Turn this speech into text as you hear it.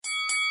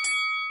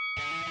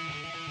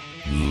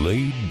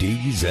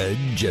Ladies and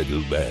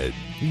gentlemen,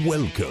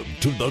 welcome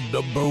to the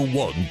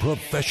 #1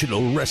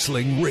 professional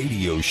wrestling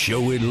radio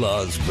show in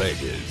Las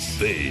Vegas.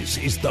 This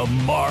is the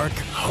Mark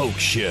Hoke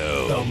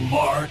Show. The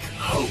Mark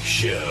Hoke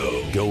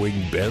Show.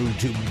 Going bell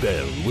to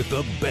bell with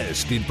the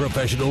best in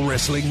professional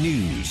wrestling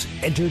news,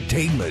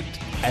 entertainment,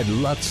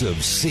 and lots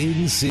of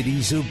Sin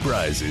City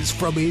surprises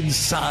from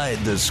inside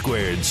the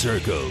squared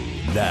circle.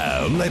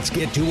 Now, let's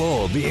get to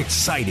all the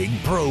exciting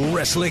pro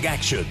wrestling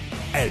action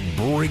and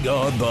bring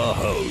on the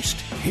host.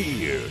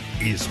 Here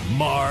is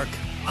Mark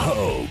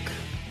Hoke.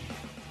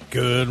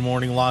 Good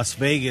morning, Las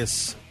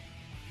Vegas.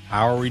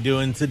 How are we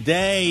doing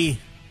today?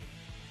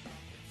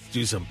 Let's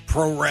do some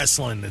pro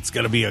wrestling. It's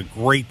going to be a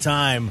great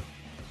time.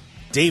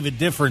 David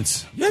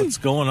Difference, what's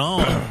going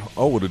on?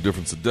 Oh, what a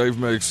difference a Dave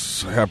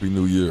makes. Happy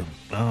New Year.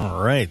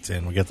 All right,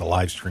 and we got the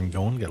live stream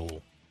going. Got a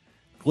little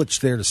glitch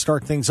there to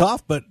start things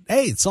off, but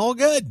hey, it's all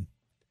good.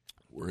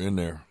 We're in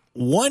there.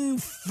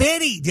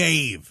 150,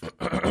 Dave.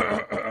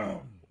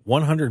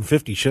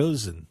 150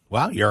 shows, and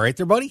wow, you all right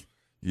there, buddy?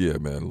 Yeah,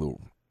 man, a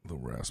little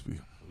raspy.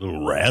 A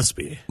little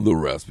raspy. A little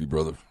raspy,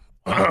 brother.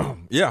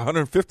 Yeah,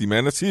 150,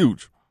 man, that's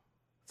huge.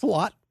 It's a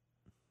lot.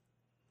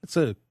 It's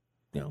a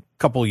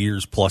couple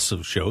years plus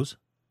of shows.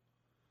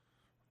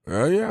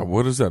 Yeah,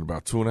 what is that,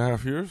 about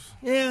 2.5 years?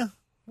 Yeah,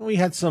 we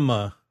had some,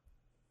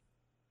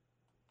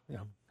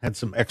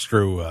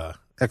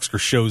 extra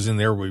shows in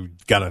there. We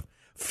got a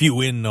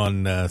few in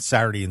on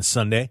Saturday and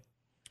Sunday.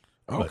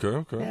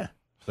 Okay. Yeah.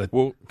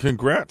 Well,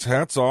 congrats,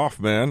 hats off,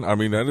 man. I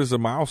mean, that is a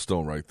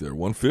milestone right there,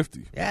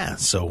 150. Yeah,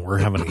 so we're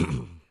having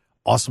an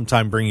awesome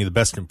time bringing you the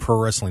best in pro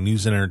wrestling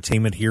news and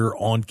entertainment here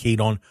on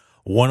KDON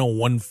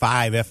 101.5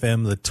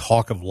 FM, the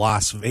talk of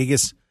Las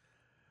Vegas.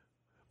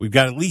 We've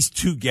got at least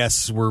two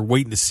guests. We're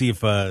waiting to see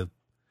if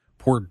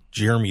poor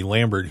Jeremy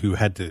Lambert, who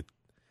had to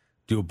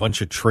do a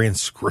bunch of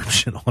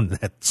transcription on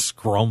that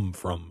scrum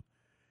from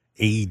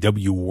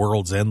AEW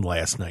World's End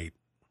last night.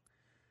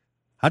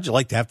 How'd you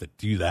like to have to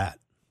do that?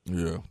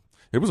 Yeah.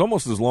 It was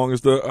almost as long as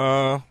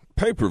the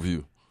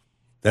pay-per-view.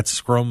 That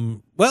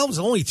scrum, well, it was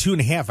only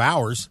 2.5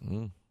 hours,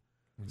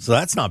 so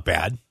that's not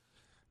bad.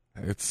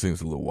 It seems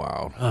a little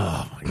wild.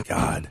 Oh, my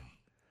God.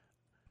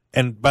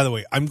 And, by the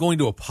way, I'm going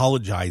to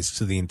apologize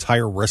to the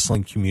entire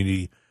wrestling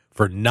community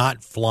for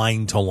not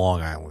flying to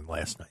Long Island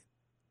last night.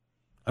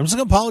 I'm just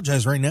going to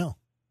apologize right now.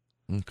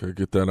 Okay,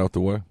 get that out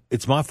the way.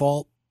 It's my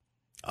fault.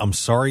 I'm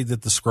sorry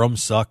that the scrum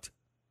sucked.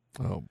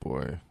 Oh,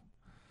 boy.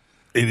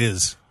 It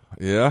is.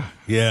 Yeah?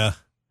 Yeah.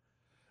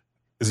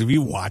 Because if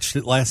you watched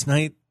it last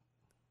night,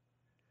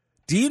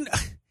 Dave,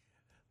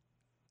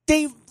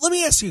 let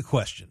me ask you a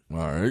question. All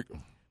right.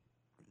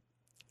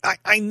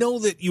 I know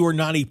that you are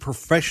not a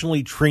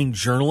professionally trained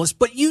journalist,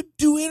 but you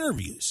do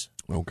interviews.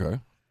 Okay.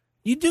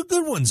 You do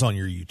good ones on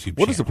your YouTube channel.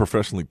 What is a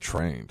professionally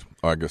trained?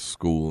 I guess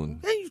school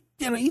and...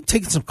 You've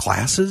taken some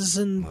classes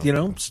and,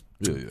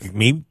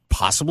 maybe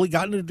possibly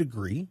gotten a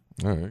degree.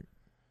 All right.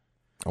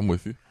 I'm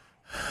with you.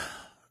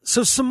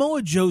 So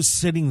Samoa Joe's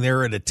sitting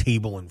there at a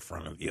table in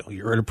front of you.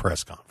 You're at a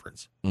press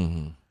conference.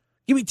 Mm-hmm.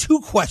 Give me two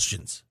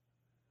questions.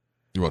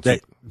 You want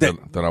that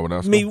I would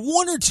ask? Maybe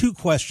one or two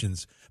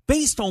questions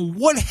based on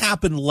what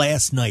happened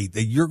last night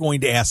that you're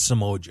going to ask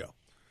Samoa Joe.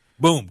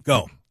 Boom,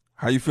 go.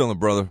 How you feeling,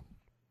 brother?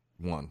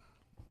 One.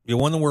 You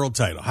won the world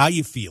title. How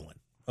you feeling?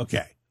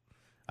 Okay.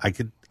 I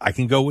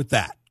can go with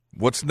that.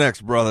 What's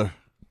next, brother?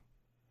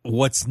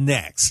 What's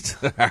next?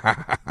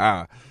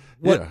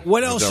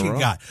 What else you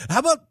got? How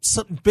about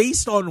something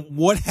based on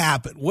what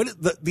happened? What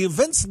the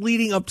events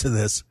leading up to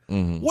this?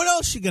 Mm-hmm. What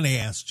else you going to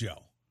ask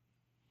Joe?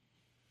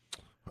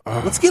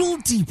 Let's get a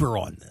little deeper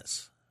on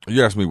this.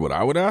 You asked me what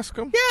I would ask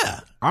him? Yeah.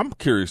 I'm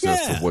curious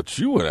as to what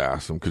you would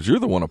ask him because you're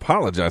the one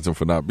apologizing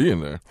for not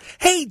being there.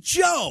 Hey,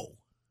 Joe.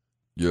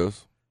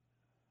 Yes.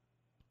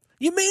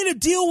 You made a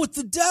deal with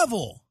the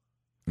devil.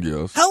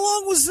 Yes. How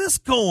long was this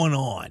going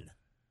on?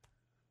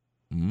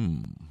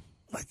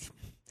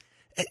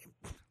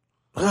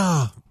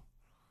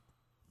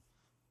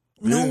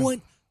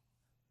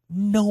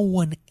 No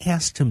one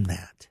asked him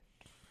that.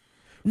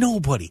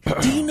 Nobody.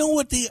 Do you know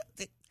what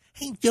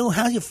hey, Joe,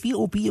 how you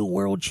feel be a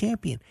world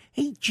champion?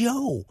 Hey,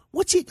 Joe,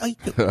 what's it like?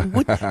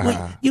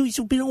 It's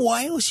been a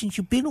while since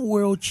you've been a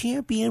world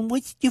champion.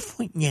 What's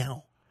different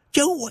now?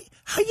 Joe,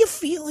 how you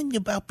feeling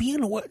about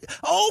being a world?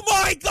 Oh,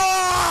 my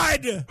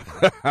God! Yeah.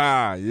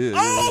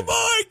 Oh,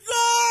 my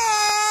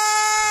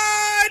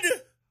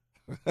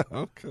God!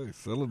 Okay,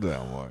 settle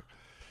down, Mark.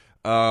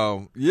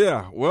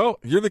 Yeah, well,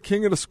 you're the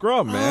king of the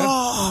scrum,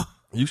 man.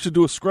 You should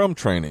do a scrum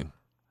training.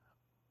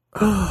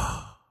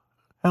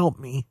 Help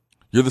me.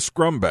 You're the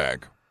scrum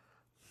bag.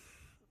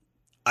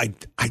 I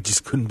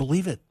just couldn't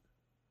believe it.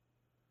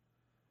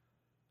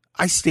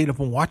 I stayed up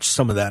and watched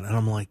some of that, and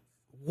I'm like,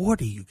 what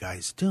are you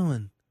guys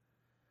doing?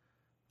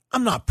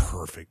 I'm not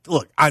perfect.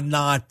 Look, I'm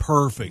not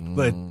perfect,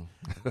 but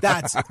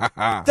that's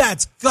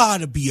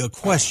got to be a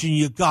question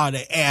you got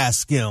to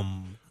ask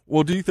him.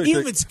 Well, do you think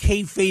even if it's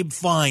kayfabe,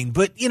 fine,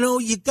 but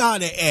you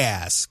got to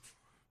ask.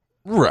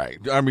 Right.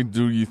 I mean,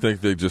 do you think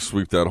they just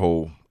sweep that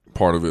whole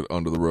part of it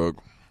under the rug?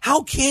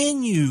 How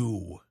can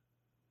you?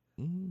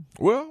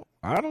 Well,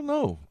 I don't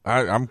know.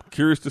 I'm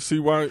curious to see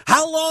why.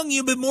 How long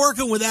you been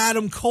working with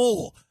Adam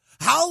Cole?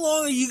 How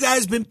long have you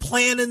guys been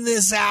planning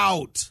this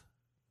out?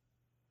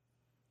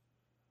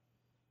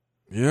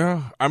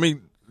 Yeah, I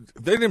mean,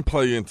 they didn't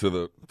play into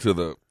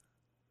the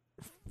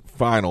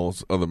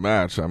finals of the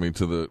match. I mean,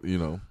 so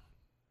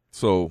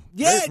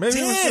yeah, maybe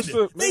it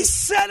did. They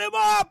set him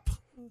up.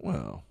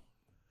 Well,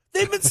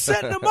 they've been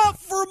setting him up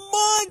for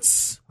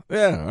months.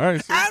 Yeah, all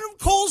right. So. Adam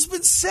Cole's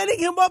been setting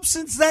him up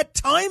since that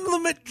time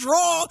limit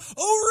draw over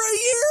a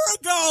year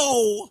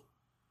ago.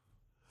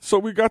 So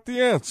we got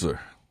the answer.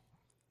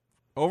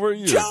 Over a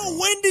year Joe, ago.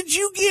 when did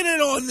you get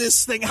in on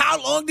this thing? How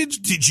long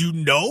did you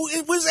know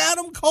it was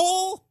Adam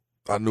Cole?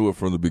 I knew it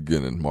from the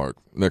beginning, Mark.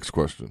 Next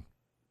question.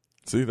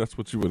 See, that's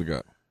what you would have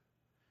got.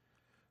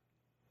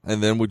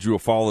 And then would you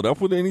have followed up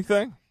with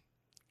anything?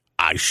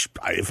 If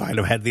I'd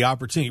have had the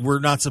opportunity. We're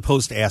not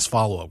supposed to ask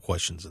follow-up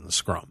questions in the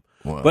scrum.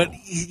 Wow. But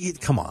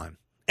come on.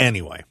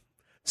 Anyway,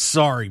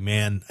 sorry,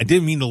 man. I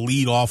didn't mean to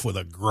lead off with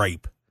a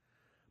gripe.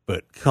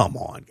 But come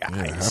on, guys.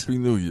 Yeah, Happy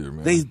New Year,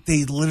 man.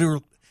 They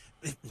literally...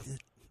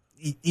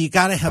 You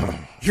got to have...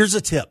 Here's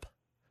a tip.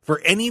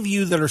 For any of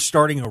you that are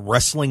starting a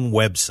wrestling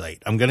website,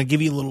 I'm going to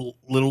give you a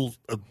little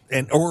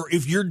or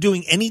if you're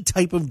doing any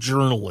type of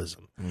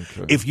journalism,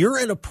 okay. If you're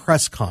at a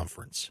press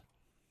conference,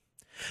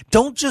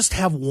 don't just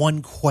have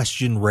one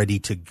question ready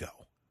to go.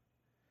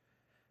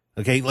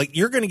 Okay, like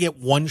you're going to get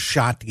one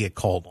shot to get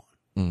called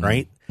on,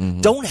 right?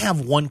 Mm-hmm. Don't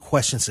have one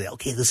question. Say,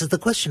 okay, this is the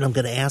question I'm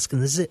going to ask,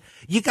 and this is it.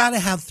 You got to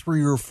have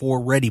 3 or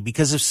 4 ready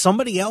because if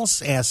somebody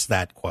else asks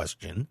that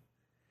question,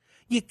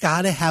 you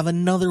got to have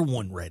another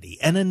one ready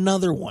and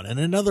another one and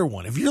another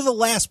one. If you're the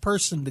last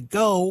person to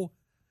go,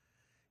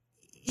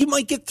 you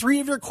might get 3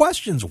 of your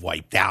questions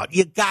wiped out.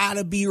 You got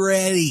to be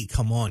ready.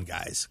 Come on,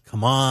 guys.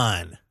 Come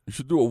on. You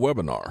should do a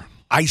webinar.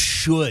 I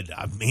should.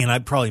 Man,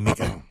 I'd probably make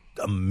a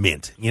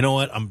mint. You know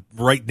what? I'm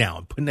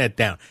putting that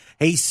down.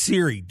 Hey,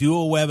 Siri, do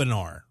a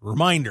webinar.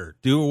 Reminder,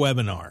 do a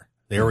webinar.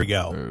 There we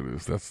go. There it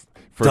is. That's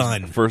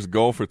done. First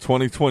goal for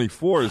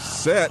 2024 is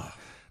set.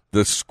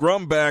 The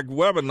Scrum Bag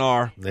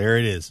webinar. There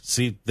it is.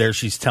 See, there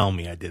she's telling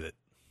me I did it.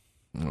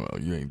 Well,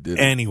 you ain't did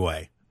it.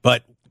 Anyway,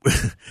 but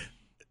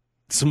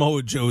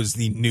Samoa Joe is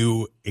the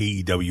new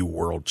AEW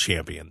World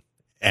Champion.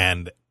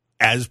 And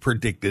as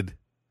predicted,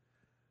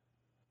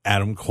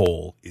 Adam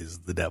Cole is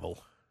the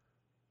devil.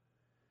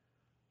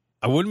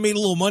 I would have made a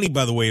little money,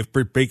 by the way, if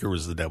Britt Baker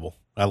was the devil.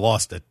 I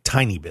lost a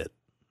tiny bit.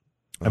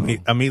 I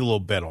made a little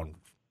bet on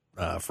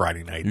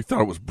Friday night. You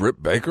thought it was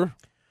Britt Baker?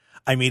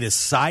 I made a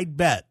side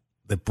bet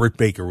that Britt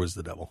Baker was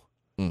the devil.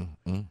 Well,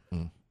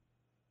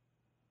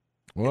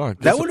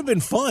 that would have been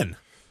fun.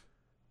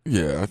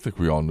 Yeah, I think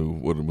we all knew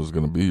what it was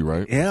going to be,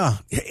 right? Yeah,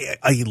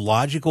 a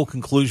logical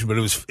conclusion, but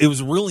it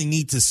was really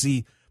neat to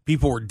see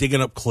people were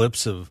digging up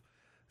clips of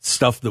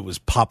stuff that was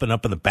popping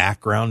up in the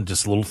background,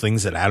 just little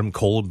things that Adam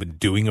Cole had been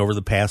doing over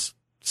the past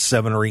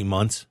 7 or 8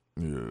 months.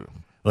 Yeah.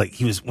 Like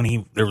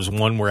there was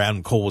one where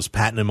Adam Cole was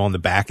patting him on the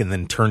back and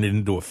then turned it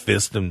into a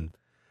fist and,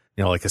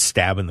 like a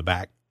stab in the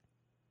back.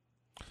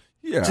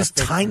 Yeah, just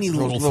tiny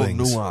little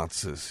things,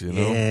 nuances.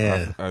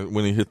 Yeah.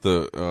 When he hit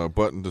the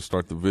button to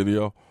start the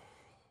video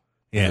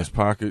in his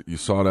pocket, you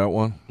saw that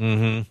one.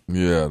 Mm-hmm.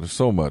 Yeah, there's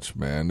so much,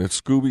 man.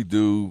 It's Scooby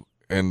Doo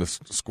and the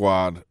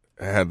squad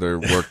had their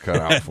work cut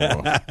out for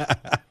them.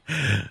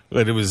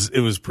 But it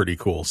was pretty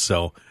cool.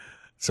 So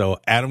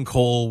Adam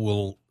Cole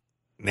will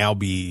now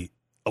be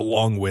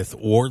along with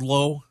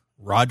Wardlow,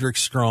 Roderick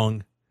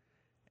Strong,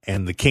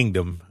 and the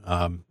Kingdom,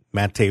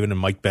 Matt Taven and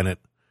Mike Bennett,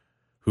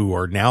 who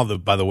are now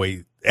by the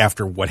way,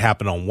 after what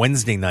happened on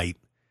Wednesday night,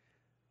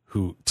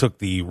 who took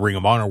the Ring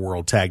of Honor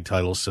World Tag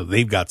titles, so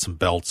they've got some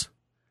belts,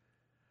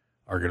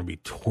 are going to be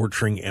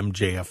torturing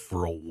MJF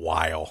for a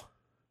while.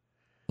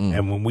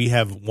 And when we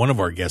have one of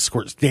our guests, of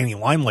course, Danny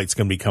Limelight's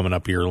going to be coming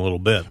up here in a little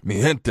bit. Mi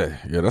gente.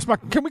 Yeah,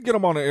 can we get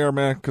him on the air,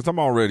 man? Because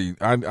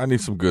I need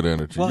some good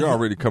energy. Well, you're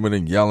already coming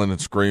in yelling and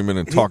screaming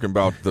and talking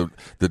about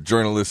the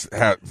journalists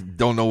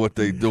don't know what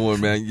they're doing,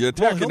 man. You're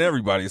attacking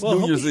everybody. It's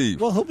New Year's Eve.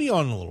 Well, he'll be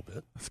on in a little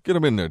bit. Let's get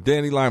him in there.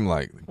 Danny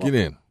Limelight, get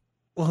in.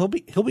 Well,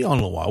 he'll be on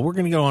in a little while. We're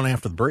going to go on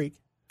after the break.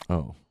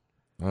 Oh,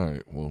 all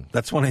right. Well,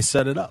 that's when I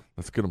set it up.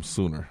 Let's get him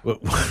sooner. Well,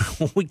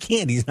 we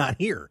can't. He's not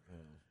here.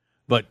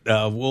 But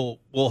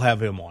we'll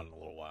have him on in a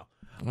little while.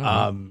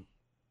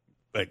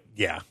 But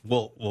yeah,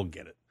 we'll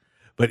get it.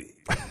 But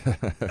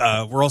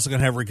we're also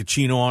going to have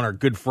Riccacino on, our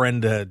good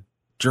friend,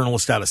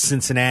 journalist out of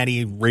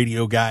Cincinnati,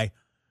 radio guy,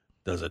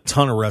 does a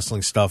ton of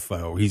wrestling stuff.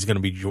 He's going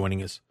to be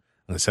joining us.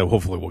 And so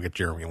hopefully we'll get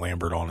Jeremy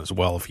Lambert on as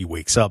well if he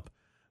wakes up.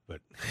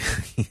 But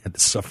he had to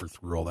suffer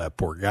through all that,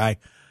 poor guy.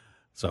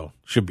 So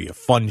should be a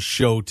fun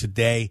show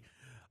today.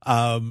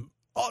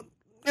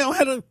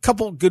 Had a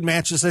couple good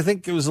matches. I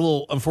think it was a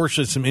little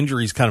unfortunate. Some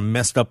injuries kind of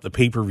messed up the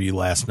pay-per-view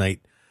last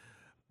night.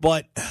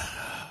 But,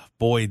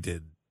 boy,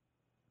 did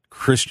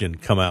Christian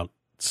come out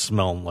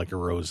smelling like a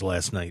rose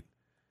last night.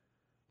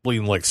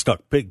 Bleeding like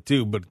stuck pig,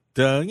 too. But,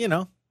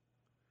 Yeah,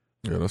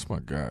 that's my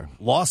guy.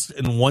 Lost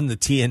and won the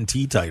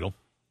TNT title.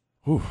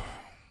 Whew.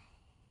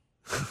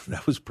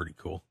 That was pretty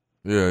cool.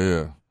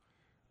 Yeah.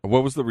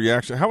 What was the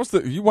reaction? How was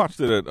you watched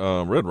it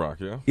at Red Rock?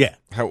 Yeah. Yeah.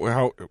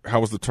 How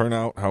was the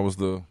turnout? How was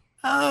the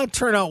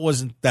turnout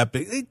wasn't that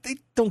big. They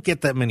don't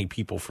get that many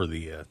people for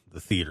the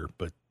theater,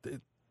 but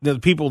the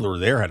people that were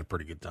there had a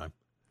pretty good time.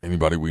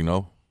 Anybody we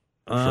know?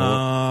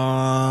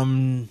 I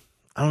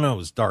don't know. It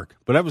was dark,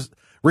 but I was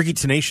Ricky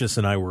Tenacious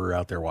and I were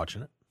out there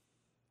watching it.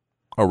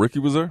 Oh, Ricky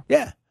was there?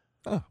 Yeah.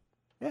 Oh,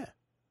 yeah.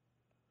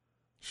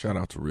 Shout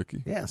out to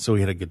Ricky. Yeah, so we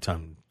had a good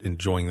time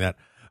enjoying that.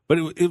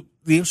 But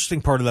the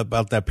interesting part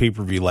about that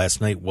pay-per-view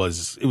last night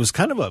was it was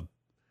kind of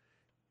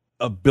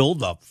a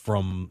build-up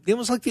from, it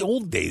was like the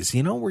old days,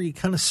 where you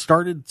kind of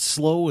started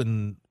slow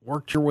and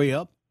worked your way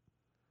up.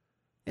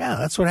 Yeah,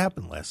 that's what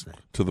happened last night.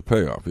 To the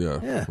payoff, yeah.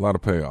 Yeah. A lot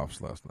of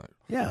payoffs last night.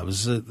 Yeah, it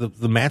was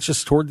the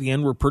matches toward the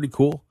end were pretty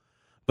cool.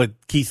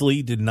 But Keith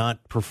Lee did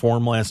not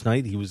perform last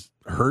night. He was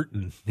hurt,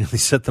 and they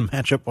set the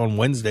match up on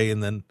Wednesday,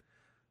 and then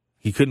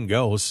he couldn't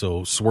go,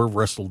 so Swerve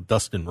wrestled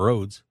Dustin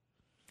Rhodes.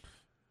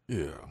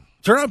 Yeah.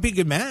 Turned out to be a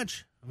good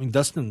match. I mean,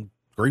 Dustin,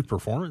 great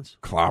performance.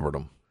 Clobbered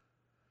him.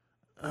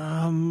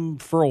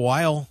 For a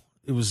while,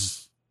 it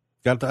was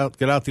got out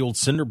the old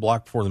cinder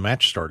block before the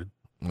match started.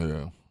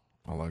 Yeah,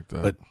 I like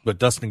that. But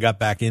Dustin got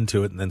back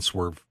into it, and then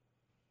Swerve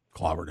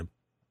clobbered him.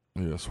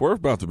 Yeah, Swerve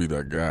about to be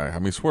that guy. I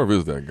mean, Swerve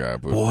is that guy.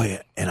 But boy,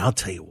 and I'll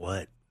tell you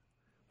what,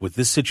 with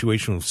this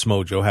situation with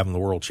Samoa Joe having the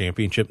world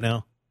championship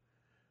now,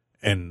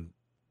 and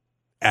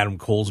Adam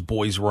Cole's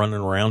boys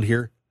running around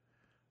here,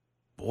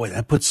 boy,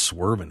 that puts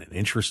Swerve in an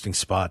interesting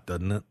spot,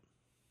 doesn't it?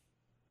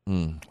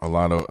 A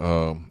lot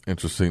of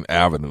interesting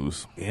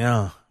avenues.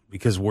 Yeah,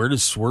 because where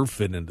does Swerve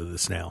fit into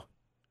this now?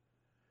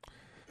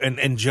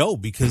 And Joe,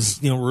 because,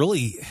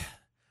 really,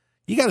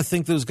 you got to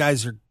think those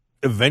guys are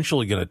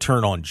eventually going to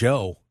turn on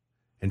Joe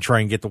and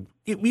try and get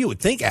you would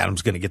think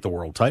Adam's going to get the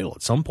world title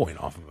at some point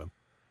off of him.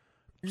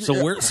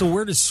 So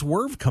where does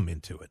Swerve come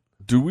into it?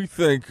 Do we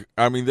think,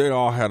 I mean, they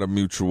all had a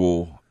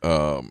mutual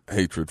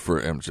hatred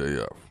for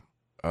MJF.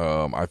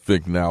 I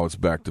think now it's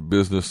back to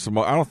business.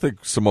 I don't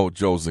think Samoa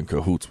Joe's in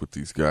cahoots with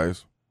these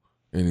guys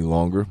any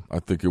longer. I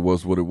think it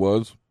was what it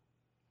was.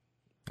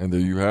 And there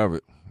you have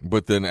it.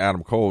 But then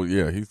Adam Cole,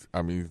 yeah,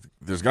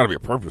 there's got to be a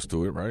purpose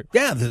to it, right?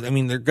 Yeah,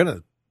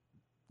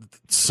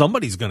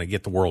 somebody's going to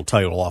get the world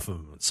title off of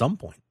him at some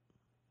point.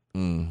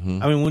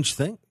 Mm-hmm. I mean, wouldn't you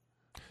think?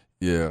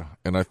 Yeah,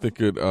 and I think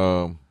it,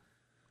 I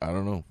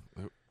don't know.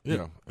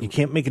 Yeah. You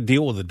can't make a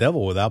deal with the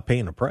devil without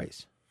paying a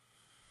price.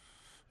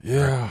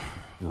 Yeah.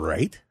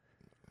 Right?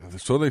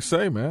 So they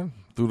say, man.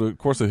 Through the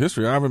course of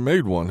history, I haven't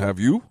made one. Have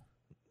you?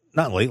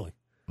 Not lately.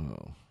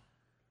 No.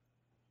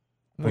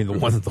 I mean,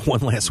 the one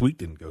last week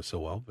didn't go so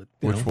well. But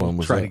which one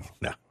was that?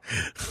 No.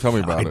 Tell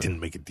me about it. I didn't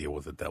make a deal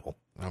with the devil.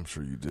 I'm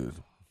sure you did.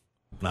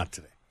 Not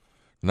today.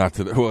 Not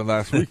today. Well,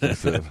 last week you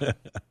said.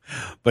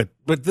 but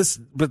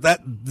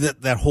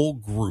that whole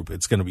group,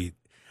 it's going to be.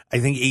 I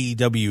think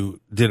AEW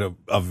did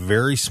a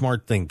very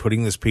smart thing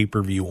putting this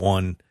pay-per-view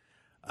on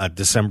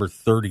December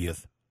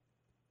 30th,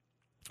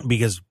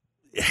 because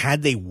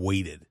had they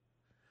waited,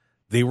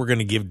 they were going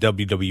to give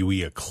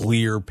WWE a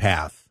clear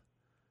path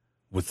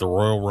with the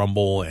Royal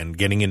Rumble and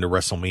getting into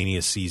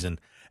WrestleMania season.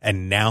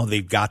 And now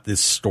they've got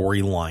this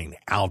storyline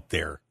out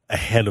there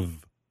ahead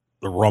of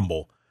the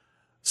Rumble.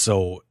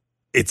 So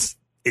it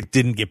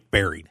didn't get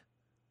buried.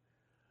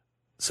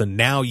 So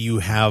now you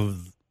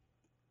have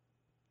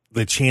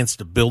the chance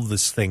to build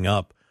this thing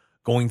up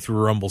going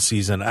through Rumble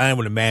season. I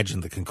would imagine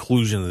the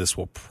conclusion of this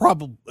will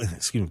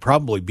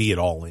probably be it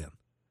All In.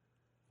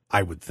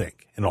 I would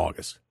think in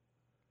August.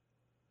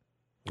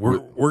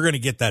 We're going to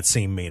get that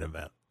same main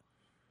event.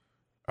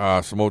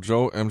 Samoa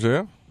Joe,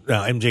 MJF?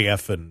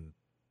 MJF and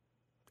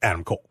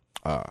Adam Cole.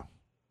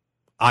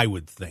 I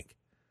would think.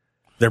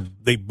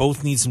 They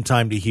both need some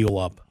time to heal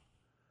up.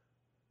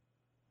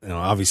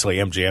 Obviously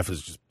MJF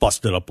is just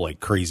busted up like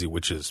crazy,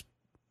 which is,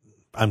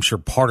 I'm sure,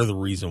 part of the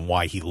reason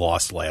why he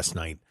lost last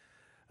night.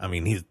 I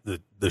mean,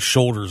 the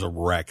shoulder's a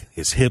wreck.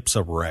 His hip's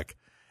a wreck.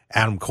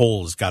 Adam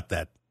Cole has got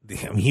that.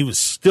 I mean, he was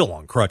still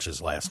on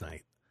crutches last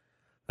night.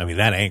 I mean,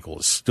 that ankle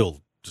is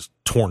still just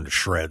torn to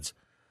shreds.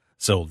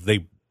 So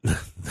they're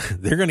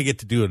going to get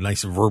to do a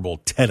nice verbal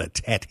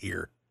tete-a-tete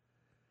here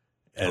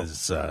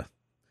as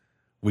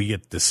we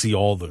get to see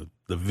all the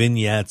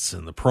vignettes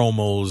and the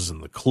promos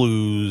and the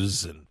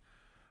clues. And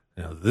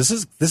this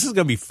is going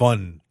to be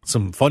fun,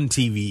 some fun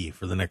TV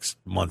for the next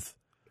month.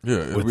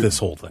 Yeah, with this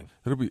whole thing.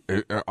 It'll be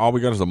all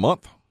we got is a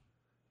month.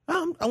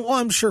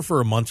 I'm sure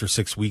for a month or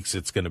 6 weeks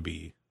it's going to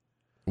be.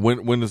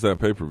 When is that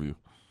pay-per-view?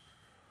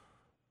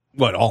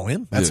 What, All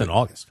In? That's in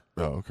August.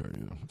 Oh, okay.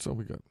 Yeah. So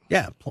we got.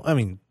 Yeah, I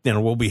mean,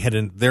 we'll be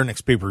heading. Their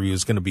next pay-per-view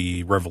is going to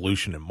be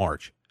Revolution in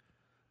March.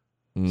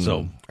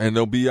 So, and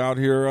they'll be out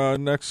here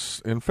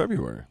in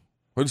February.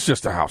 But it's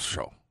just a house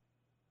show,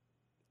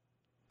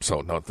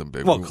 so nothing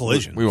big. Well,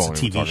 Collision. We won't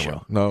it's a even TV talk show.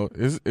 About. No,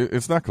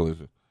 it's not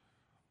Collision.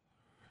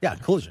 Yeah,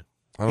 Collision.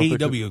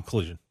 AEW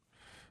Collision.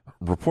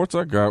 Reports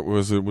I got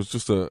was it was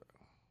just a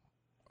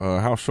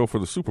house show for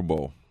the Super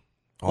Bowl.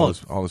 All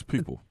his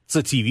people. It's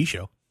a TV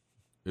show.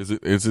 Is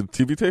it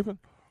TV taping?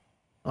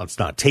 Well, it's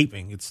not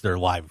taping. It's their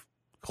live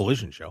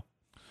Collision show.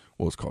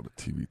 Well, it's called a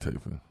TV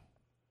taping.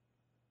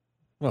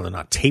 Well, they're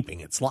not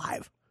taping; it's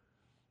live.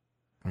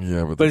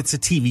 Yeah, but it's a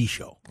TV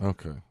show.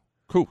 Okay,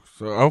 cool.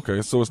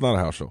 So it's not a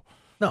house show.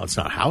 No, it's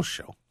not a house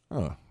show.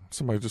 Oh,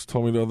 somebody just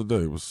told me the other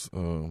day it was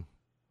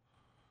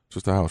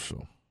just a house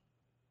show.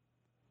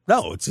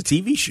 No, it's a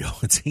TV show.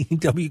 It's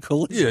AEW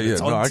Collision. Yeah.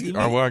 It's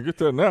No, I get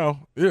that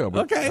now. Yeah,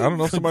 but okay. I don't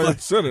know. Somebody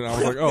said it. I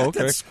was like, oh,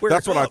 okay.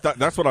 That's what I thought.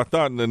 That's what I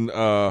thought. And then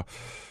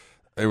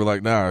they were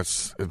like, nah,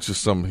 it's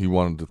just something he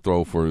wanted to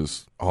throw for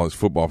all his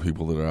football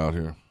people that are out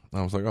here.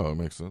 And I was like, oh, it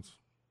makes sense.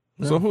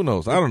 No, so who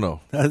knows? I don't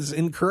know. That's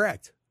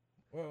incorrect.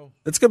 Well,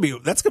 that's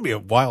gonna be a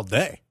wild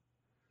day.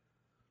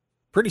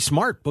 Pretty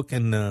smart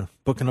booking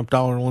up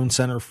Dollar Loan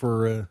Center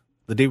for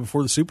the day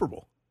before the Super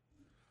Bowl.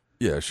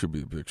 Yeah, it should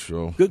be a big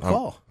show. Good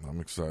call. I'm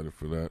excited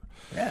for that.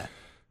 Yeah.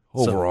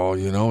 Overall,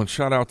 and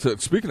shout out to,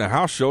 speaking of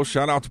house shows,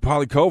 shout out to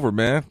Polly Cover,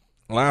 man.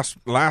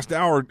 Last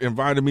hour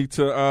invited me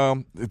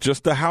to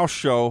just the house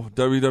show,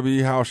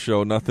 WWE house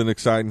show. Nothing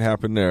exciting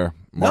happened there.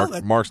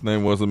 Mark's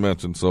name wasn't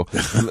mentioned. So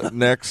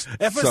next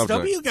FSW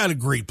subject. Got a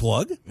great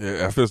plug.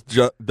 Yeah,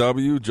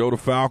 FSW, Joe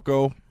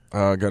DeFalco.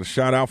 Got a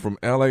shout out from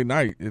LA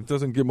Knight. It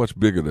doesn't get much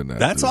bigger than that.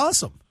 That's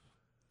awesome.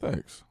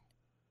 Thanks.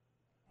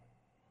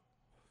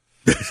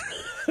 It's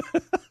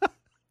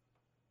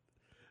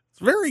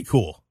very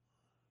cool.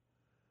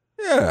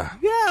 Yeah.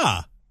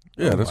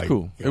 That's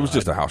cool. God. It was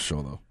just a house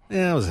show, though.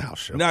 Yeah, it was a house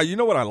show. Now, you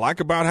know what I like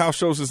about house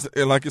shows is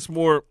it's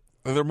more.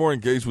 They're more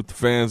engaged with the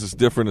fans. It's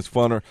different. It's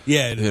funner.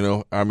 Yeah,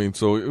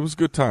 so it was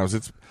good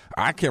times.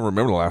 I can't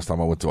remember the last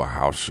time I went to a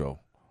house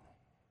show.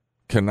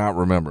 Cannot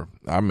remember.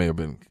 I may have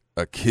been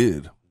a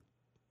kid.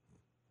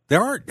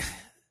 There aren't.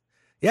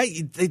 Yeah,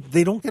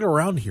 they don't get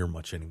around here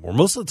much anymore.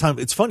 Most of the time,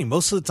 it's funny.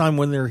 Most of the time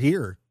when they're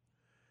here,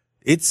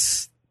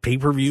 it's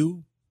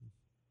pay-per-view,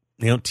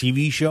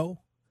 TV show.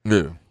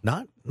 Yeah.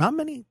 Not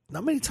many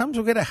times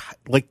we'll get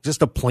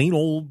just a plain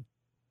old,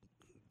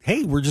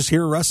 hey, we're just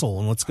here to wrestle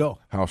and let's go.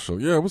 House show.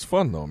 Yeah, it was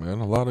fun though, man.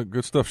 A lot of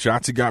good stuff.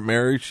 Shotzi got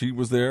married. She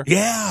was there.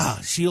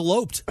 Yeah, she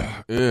eloped.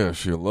 Yeah,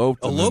 she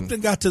eloped.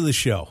 And got to the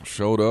show.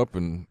 Showed up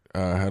and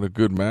had a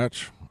good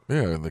match.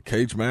 Yeah, the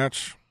cage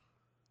match.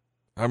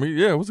 I mean,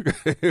 yeah,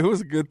 it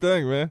was a good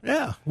thing, man.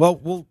 Yeah.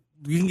 Well,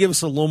 you can give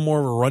us a little more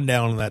of a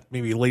rundown on that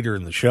maybe later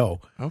in the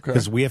show. Okay.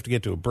 Because we have to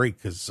get to a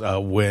break because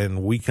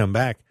when we come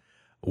back,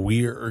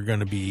 we are going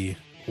to be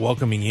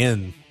welcoming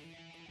in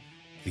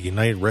the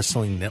United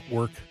Wrestling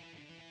Network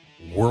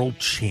World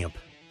Champ,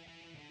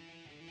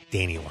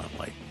 Danny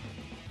Limelight.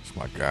 That's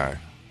my guy.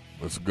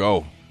 Let's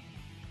go.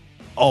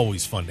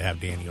 Always fun to have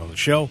Danny on the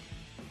show.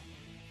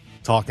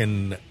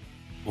 Talking, of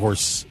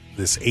course,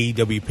 this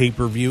AEW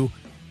pay-per-view.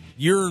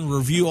 Year in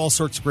review, all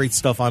sorts of great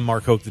stuff. I'm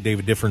Mark Hoke, the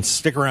David Difference.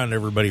 Stick around,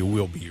 everybody.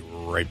 We'll be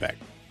right back.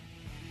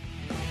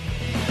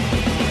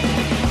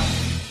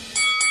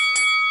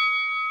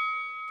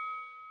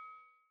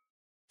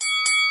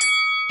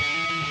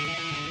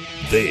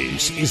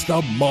 This is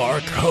the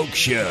Mark Hoke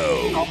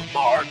Show. The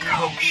Mark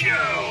Hoke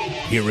Show.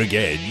 Here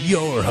again,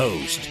 your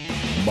host,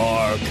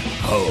 Mark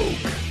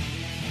Hoke.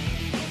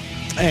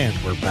 And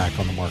we're back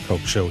on the Mark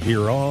Hoke Show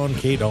here on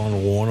KDON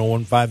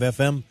 101.5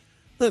 FM.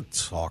 The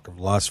talk of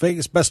Las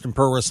Vegas, best in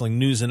pro wrestling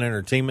news and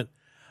entertainment.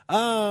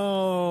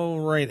 Oh,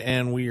 right,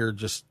 and we are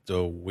just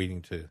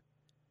waiting to...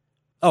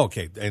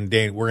 Okay, and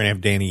Dan, we're going to have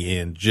Danny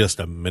in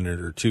just a minute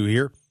or two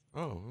here.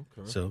 Oh,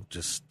 okay. So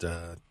just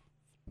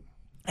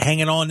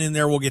hanging on in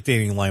there. We'll get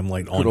Danny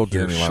Limelight on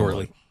here shortly.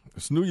 Limelight.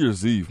 It's New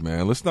Year's Eve,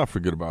 man. Let's not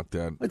forget about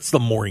that. It's the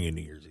morning of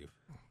New Year's Eve.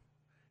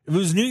 If it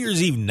was New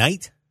Year's Eve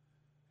night,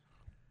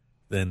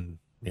 then,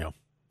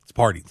 it's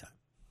party time.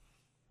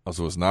 Oh,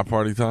 so it's not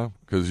party time?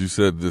 Because you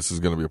said this is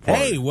going to be a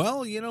party. Hey,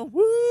 well,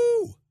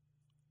 woo!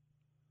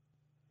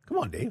 Come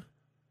on, Dave.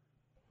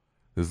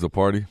 This is a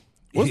party?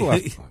 What's the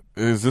last?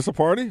 Is this a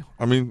party?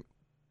 I mean,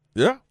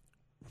 yeah.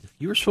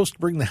 You were supposed to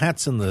bring the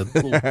hats and the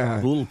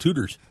little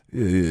tutors.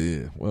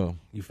 Yeah. Well,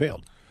 you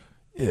failed.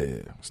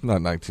 Yeah. It's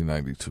not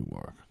 1992,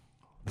 Mark.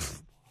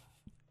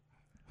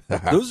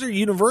 Those are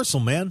universal,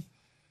 man.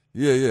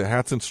 Yeah.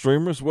 Hats and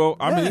streamers. Well,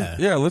 I mean,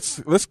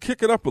 let's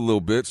kick it up a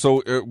little bit.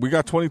 So we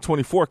got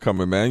 2024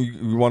 coming, man.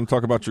 You want to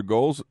talk about your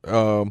goals,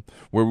 where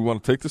we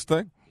want to take this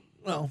thing?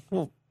 Well,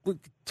 we'll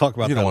talk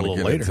about that a little later. You don't want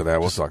to get into that.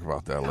 We'll talk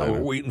about that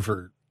later.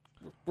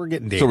 We're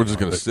getting Dave. So we're just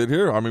going to sit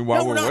here? I mean,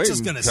 while we're not waiting,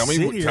 just gonna sit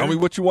here. Tell me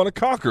what you want to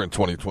conquer in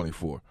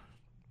 2024.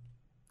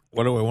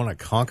 What do I want to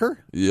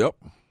conquer? Yep.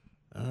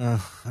 I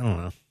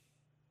don't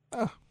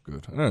know.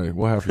 Good. All right.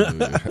 We'll have you do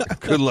that.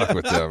 Good luck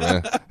with that,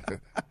 man.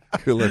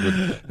 Good luck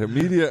with the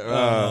media.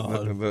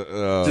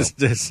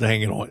 Just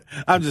hanging on.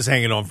 I'm just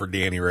hanging on for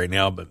Danny right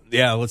now. But,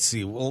 yeah, let's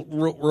see. Well,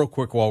 real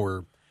quick while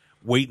we're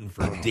waiting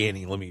for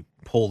Danny, let me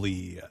pull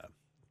the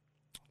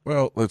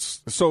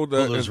pull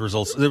those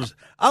results.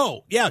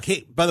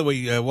 Okay. By the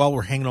way, while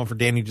we're hanging on for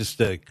Danny, just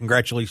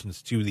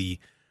congratulations to the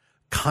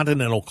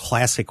Continental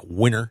Classic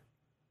winner,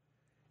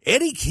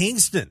 Eddie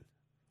Kingston.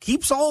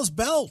 Keeps all his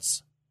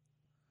belts.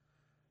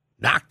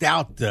 Knocked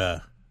out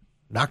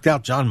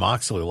John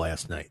Moxley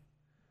last night.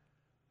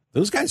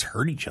 Those guys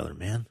hurt each other,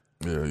 man.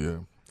 Yeah.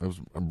 That was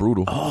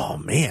brutal. Oh,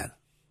 man.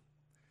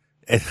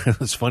 it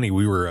was funny. I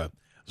was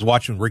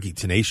watching Ricky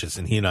Tenacious,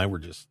 and he and I were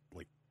just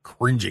like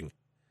cringing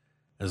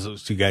as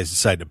those two guys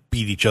decided to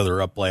beat each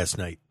other up last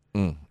night.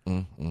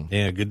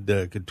 Yeah,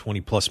 good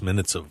 20 plus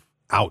minutes of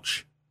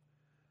ouch.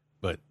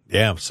 But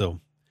yeah,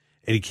 so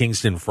Eddie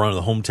Kingston in front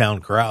of the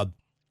hometown crowd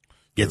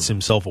gets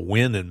himself a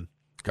win and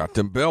got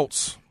them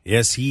belts.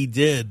 Yes, he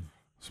did.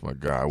 That's my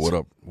guy. What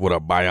up,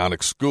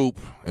 Bionic Scoop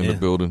in the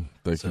building?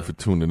 Thank you for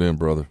tuning in,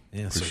 brother.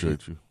 Yeah,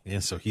 appreciate you. Yeah,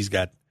 so he's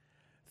got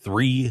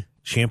 3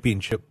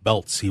 championship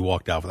belts he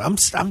walked out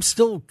with. I'm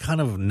still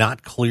kind of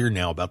not clear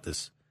now about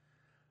this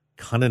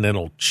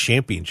Continental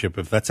Championship,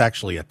 if that's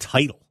actually a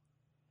title.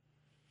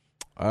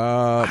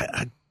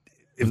 If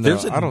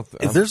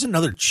there's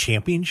another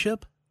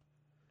championship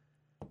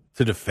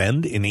to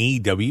defend in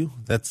AEW,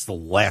 that's the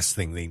last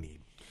thing they need.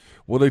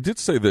 Well, they did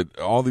say that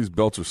all these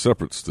belts are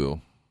separate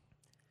still.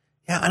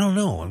 Yeah, I don't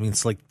know. I mean,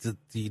 it's like,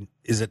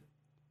 is it?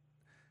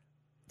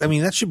 I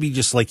mean, that should be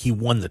just like he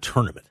won the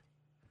tournament,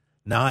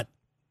 not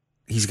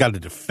he's got to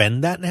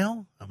defend that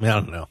now. I mean, I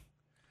don't know.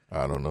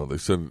 I don't know. They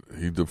said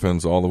he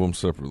defends all of them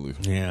separately.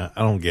 Yeah,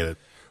 I don't get it.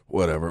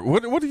 Whatever.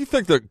 What do you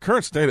think the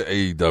current state of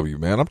AEW,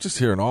 man? I'm just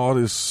hearing all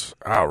this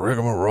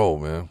rigmarole,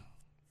 man.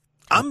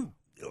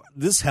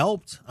 This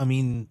helped. I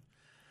mean,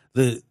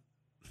 they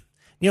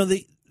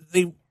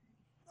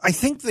I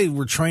think they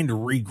were trying to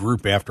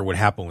regroup after what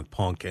happened with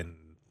Punk and,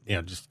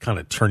 just kind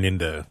of turn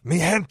into mi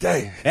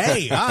gente.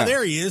 Hey,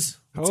 there he is.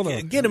 Hold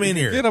on. Get him in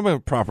here. Get him a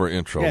proper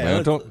intro,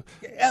 man.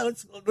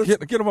 Let's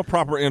get him a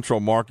proper intro,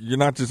 Mark. You're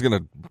not just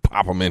going to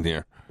pop him in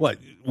here. What?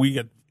 We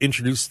got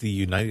introduced the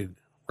United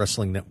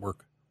Wrestling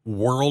Network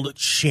World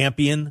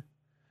Champion,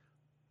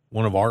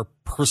 one of our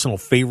personal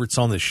favorites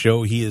on the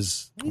show. He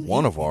is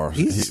one of ours.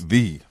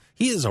 He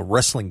is a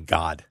wrestling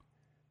god.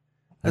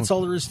 That's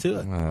all there is to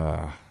it.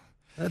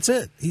 That's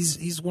it.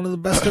 He's one of the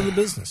best in the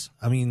business.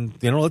 I mean,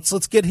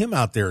 let's get him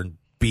out there and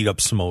beat up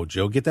Samoa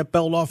Joe. Get that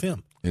belt off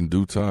him in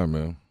due time,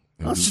 man.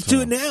 Let's just do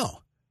it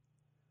now.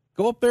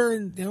 Go up there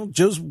and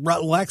Joe's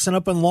relaxing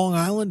up in Long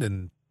Island,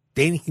 and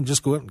Danny can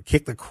just go up and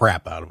kick the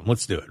crap out of him.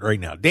 Let's do it right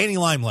now. Danny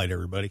Limelight,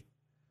 everybody.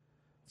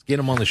 Let's get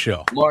him on the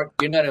show. Mark,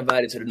 you're not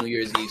invited to the New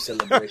Year's Eve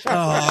celebration.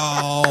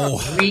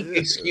 Oh. Weak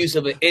excuse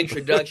of an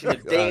introduction.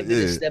 If Dave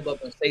didn't step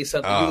up and say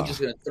something, you were just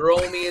going to throw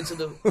me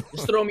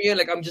just throw me in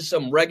like I'm just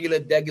some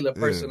degular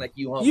person like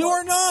you. You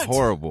are not.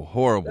 Horrible.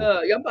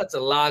 I'm about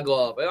to log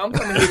off. I'm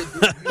coming here to do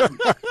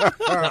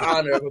the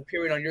honor of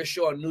appearing on your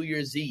show on New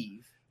Year's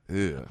Eve.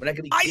 Yeah. I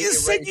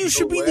just said you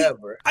should be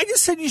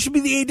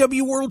the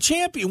AW World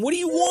Champion. What do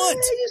you want?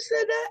 You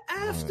said that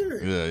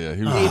after. Yeah.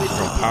 He was going to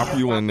pop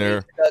you in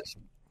there.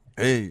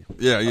 Hey,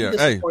 yeah. I'm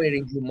disappointed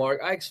in you, Mark.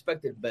 I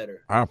expected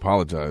better. I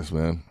apologize,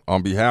 man.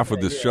 On behalf of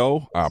this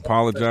show, I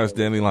apologize,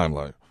 Danny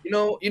Limelight. You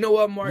know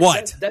what, Mark?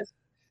 What?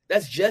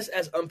 That's just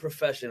as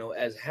unprofessional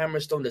as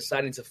Hammerstone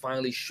deciding to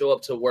finally show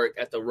up to work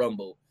at the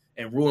Rumble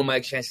and ruin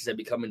my chances at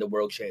becoming the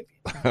world champion.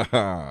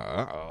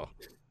 Uh-oh.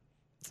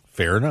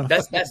 Fair enough.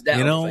 That's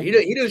that. He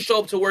didn't show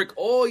up to work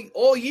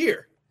all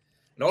year,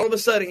 and all of a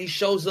sudden he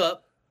shows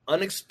up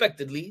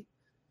unexpectedly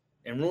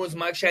and ruins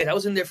my chance. I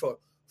was in there for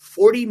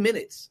 40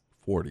 minutes.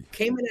 40.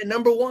 Came in at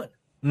number 1.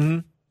 Mm-hmm.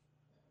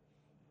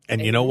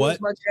 And you know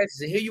what? My chances,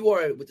 and here you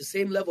are with the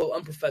same level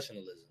of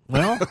unprofessionalism.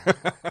 Well,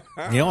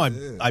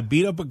 I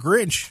beat up a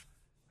Grinch.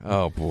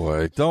 Oh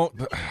boy! Don't.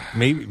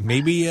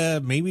 Maybe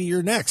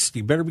you're next.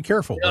 You better be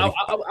careful.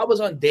 I was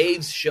on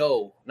Dave's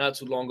show not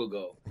too long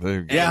ago.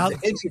 Yeah, the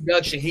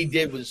introduction he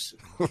did was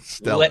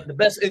the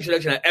best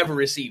introduction I ever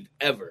received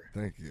ever.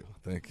 Thank you.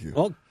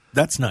 Well,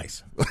 that's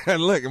nice.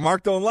 And look,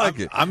 Mark don't like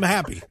it. I'm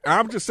happy.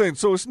 I'm just saying.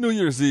 So it's New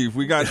Year's Eve.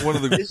 We got one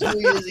of the. It's New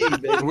Year's Eve,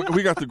 baby.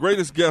 We got the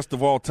greatest guest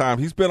of all time.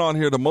 He's been on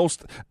here the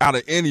most out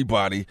of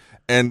anybody,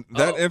 and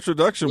that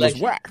introduction was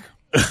whack.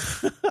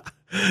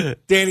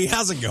 Danny,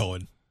 how's it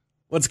going?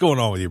 What's going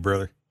on with you,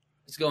 brother?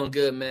 It's going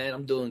good, man.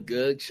 I'm doing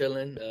good,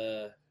 chilling.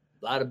 A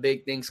lot of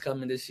big things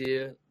coming this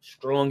year.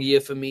 Strong year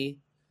for me.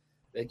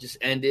 That just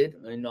ended.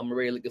 I'm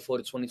really looking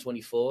forward to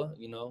 2024.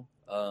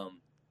 I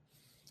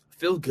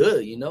feel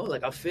good.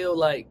 I feel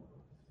like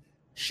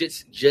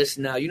shit's just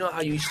now. You know how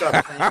you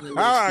start planning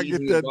the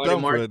get that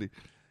dump ready.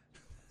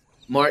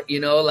 Mark, you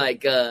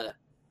like a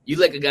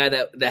guy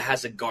that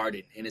has a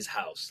garden in his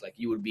house. Like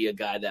you would be a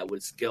guy that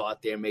would go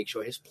out there and make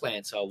sure his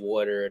plants are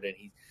watered and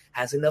he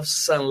has enough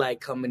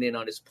sunlight coming in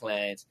on his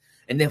plants.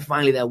 And then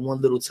finally that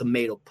one little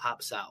tomato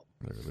pops out.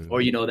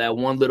 Or, that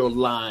one little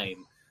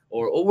lime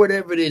or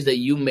whatever it is that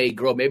you may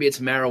grow. Maybe it's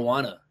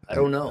marijuana. I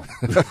don't know.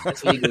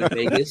 That's legal in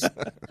Vegas.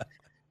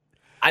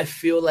 I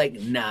feel like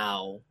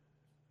now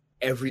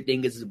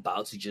everything is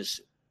about to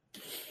just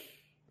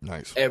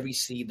nice. Every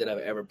seed that I've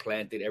ever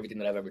planted, everything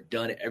that I've ever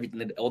done,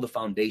 all the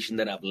foundation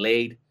that I've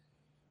laid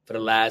for the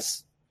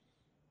last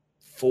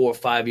 4 or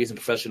 5 years in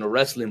professional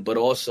wrestling, but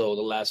also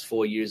the last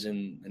 4 years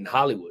in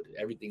Hollywood.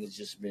 Everything has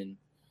just been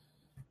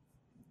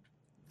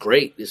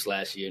great this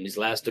last year. In these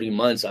last 3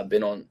 months, I've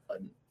been on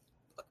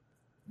a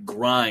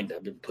grind.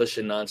 I've been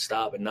pushing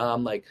nonstop. And now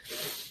I'm like,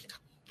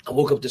 I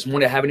woke up this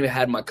morning. I haven't even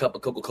had my cup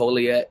of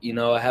Coca-Cola yet.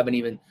 I haven't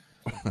even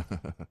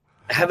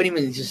I haven't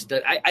even just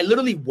done. I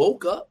literally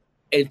woke up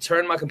and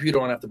turned my computer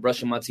on after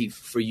brushing my teeth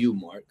for you,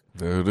 Mark.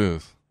 There it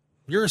is.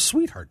 You're a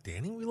sweetheart,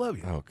 Danny. We love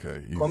you.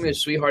 Okay. Call me a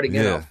sweetheart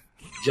again. Yeah.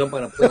 I'll jump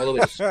on a plane all the way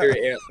to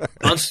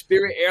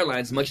Spirit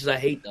Airlines, as much as I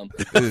hate them.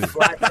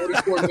 Fly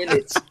 44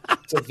 minutes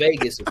to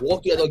Vegas,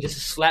 walk the other dog just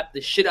to slap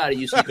the shit out of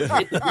you so you can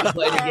hit the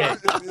replay again.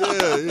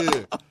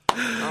 Yeah.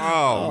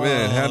 Oh,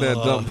 man, had that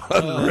dumb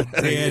button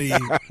ready. Danny.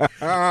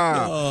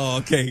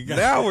 Okay.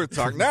 Now we're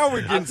talking. Now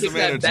we're getting some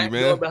energy, back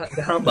man.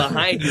 down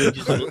behind you, and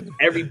just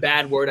every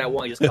bad word I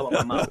want just come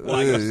out my mouth.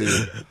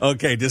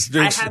 Okay, just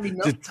I have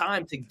enough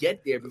time to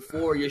get there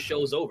before your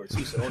show's over,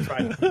 too, so don't try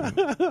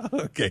to.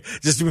 Okay,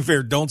 just to be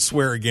fair, don't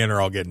swear again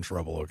or I'll get in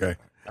trouble, okay?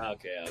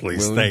 Okay.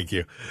 Please, Really? Thank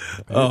you.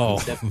 Oh,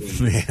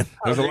 Definitely. man.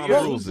 There's a lot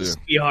of rules there.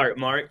 Sweetheart,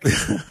 Mark.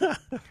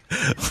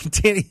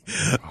 Danny,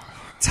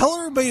 tell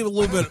everybody a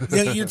little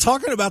bit. You're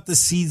talking about the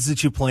seeds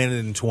that you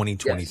planted in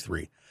 2023.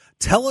 Yes.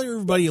 Tell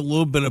everybody a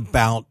little bit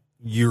about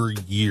your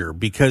year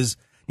because,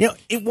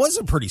 it was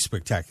a pretty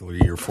spectacular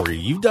year for you.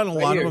 You've done a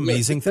lot of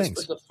amazing things. This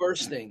is the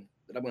first thing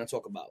that I'm going to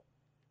talk about.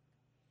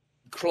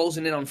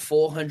 Closing in on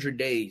 400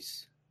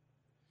 days.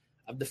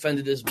 I've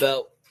defended this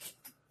belt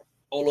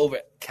all over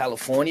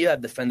California.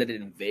 I've defended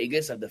it in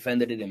Vegas. I've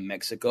defended it in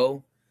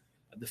Mexico.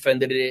 I've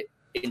defended it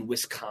in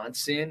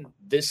Wisconsin.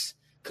 This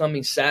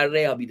coming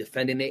Saturday, I'll be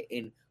defending it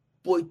in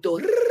Puerto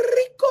Rico.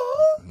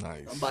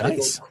 Nice. I'm about to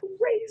go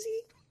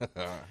crazy.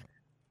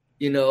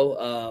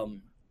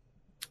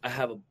 I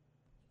have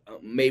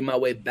made my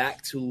way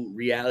back to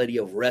reality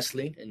of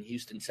wrestling in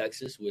Houston,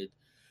 Texas with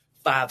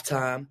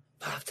five-time,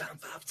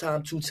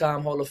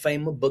 two-time Hall of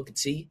Famer Booker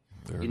T.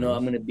 I'm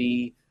going to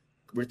be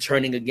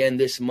returning again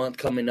this month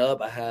coming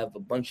up. I have a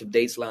bunch of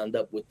dates lined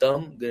up with them.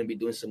 I'm going to be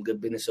doing some good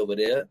business over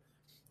there.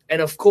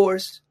 And, of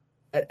course,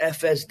 at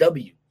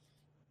FSW,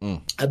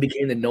 I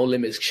became the No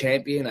Limits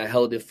champion. I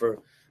held it for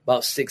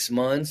about 6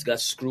 months, got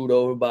screwed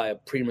over by a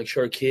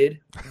premature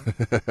kid.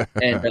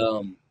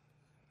 And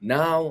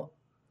now,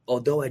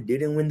 although I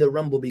didn't win the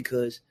Rumble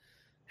because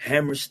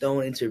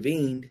Hammerstone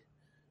intervened,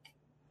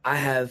 I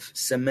have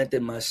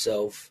cemented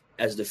myself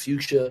as the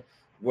future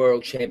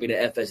world champion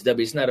at FSW.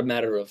 It's not a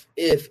matter of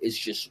if, it's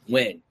just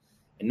when.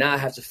 And now I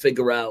have to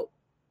figure out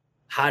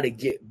how to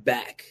get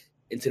back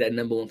into that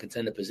number one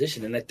contender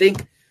position. And I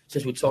think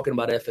since we're talking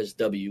about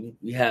FSW,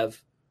 we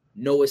have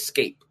No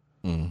Escape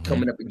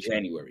coming up in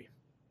January.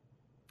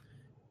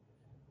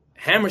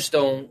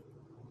 Hammerstone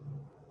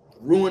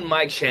ruined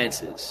my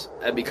chances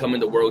at becoming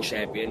the world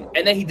champion,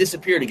 and then he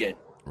disappeared again.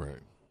 Right.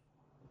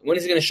 When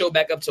is he going to show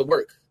back up to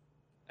work?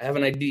 I have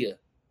an idea.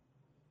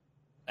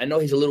 I know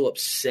he's a little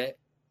upset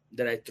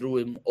that I threw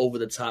him over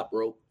the top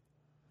rope,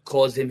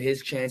 caused him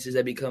his chances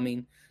at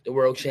becoming the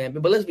world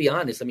champion. But let's be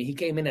honest. I mean, he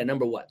came in at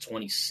number,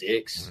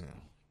 26?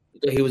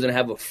 Yeah. He was going to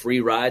have a free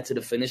ride to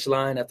the finish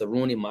line after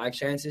ruining my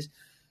chances.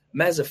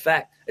 Matter of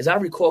fact, as I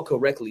recall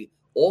correctly,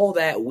 all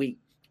that week,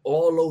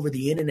 all over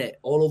the internet,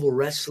 all over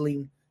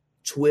wrestling,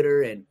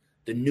 Twitter and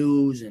the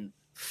news and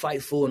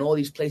Fightful and all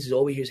these places,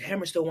 all we hear is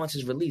Hammerstone wants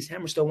his release.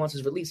 Hammerstone wants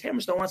his release.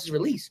 Hammerstone wants his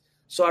release.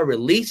 So I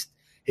released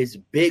his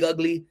big,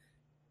 ugly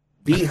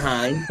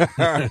behind from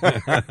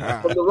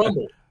the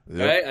Rumble.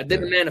 Yep. Right? I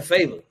did the man a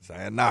favor.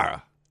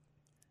 Sayonara.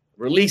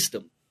 Released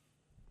him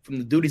from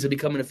the duties of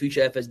becoming a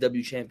future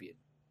FSW champion.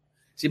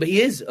 See, but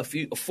he is a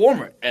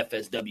former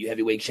FSW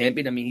heavyweight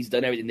champion. I mean, he's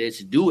done everything there is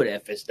to do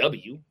at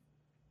FSW.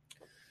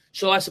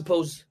 So I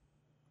suppose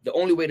the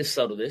only way to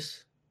settle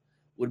this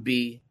would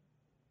be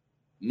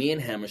me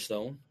and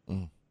Hammerstone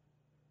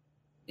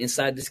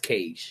inside this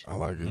cage. I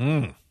like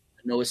it.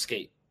 No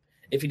escape.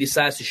 If he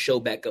decides to show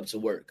back up to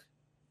work.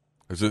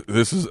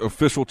 This is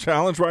official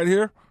challenge right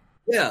here?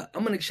 Yeah,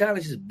 I'm going to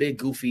challenge this big,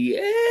 goofy.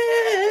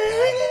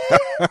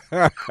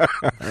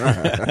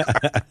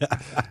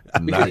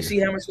 Because you see,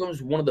 Hammerstone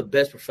is one of the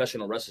best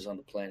professional wrestlers on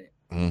the planet.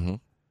 Mm-hmm.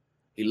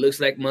 He looks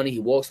like money. He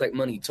walks like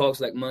money. He talks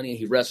like money. And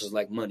he wrestles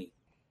like money.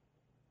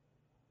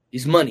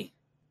 He's money.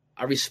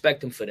 I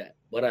respect him for that.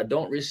 But I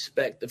don't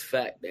respect the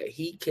fact that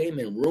he came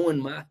and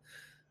ruined my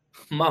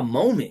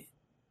moment.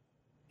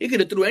 He could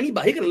have threw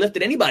anybody. He could have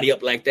lifted anybody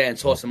up like that and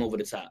tossed him over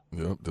the top.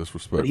 Yep,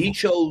 disrespectful. But he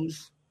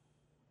chose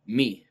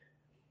me.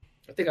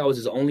 I think I was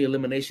his only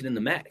elimination in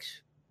the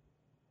match.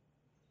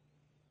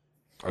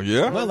 Oh,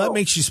 yeah? Well, that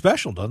makes you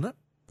special, doesn't it?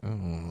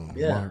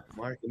 Yeah,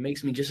 Mark, it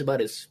makes me just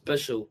about as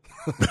special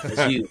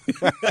as you.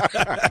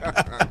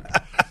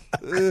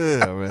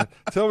 Yeah, man.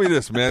 Tell me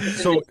this, man.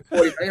 So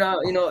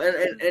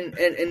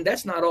and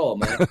that's not all,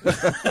 man.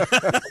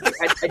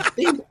 I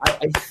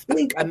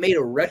think I made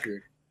a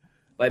record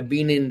by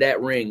being in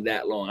that ring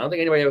that long. I don't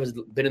think anybody ever has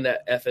been in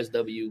that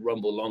FSW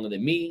Rumble longer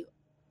than me.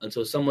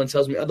 Until someone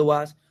tells me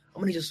otherwise,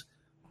 I'm gonna just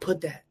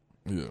put that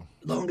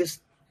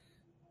longest.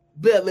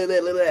 Blah, blah,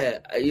 blah, blah, blah,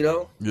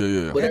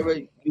 Yeah. Whatever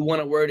you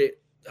want to word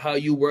it, how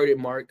you word it,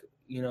 Mark.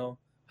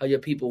 How your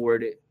people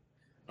word it.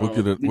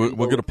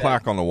 We'll get a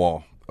plaque on the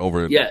wall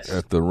over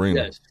at the ring.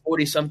 Yes,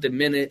 40-something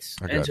minutes.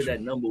 Enter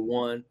that number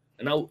one.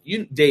 And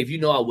Dave,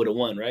 I would have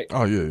won, right?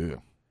 Oh, yeah.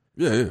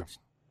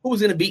 Who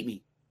was going to beat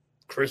me?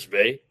 Chris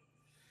Bay.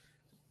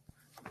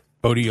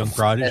 Bodie Young That's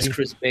Prodigy.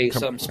 Chris Bay,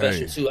 something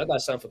special too. I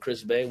got something for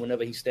Chris Bay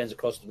whenever he stands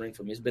across the ring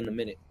from me. It's been a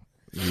minute.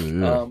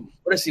 Yeah.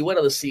 But let's see what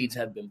other seeds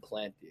have been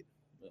planted.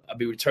 I'll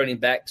be returning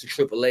back to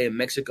AAA in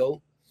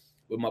Mexico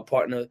with my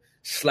partner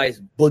Slice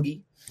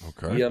Boogie.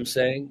 Okay. You know what I'm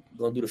saying?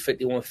 Gonna do the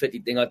 5150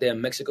 thing out there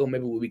in Mexico.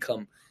 Maybe we'll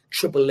become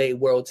AAA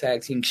World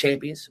Tag Team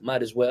Champions.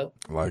 Might as well.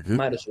 Like it.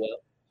 Might as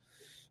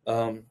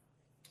well.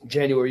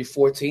 January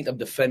 14th, I'm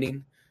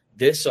defending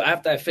this. So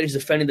after I finish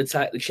defending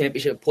the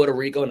championship in Puerto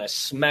Rico and I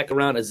smack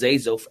around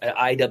Azazel at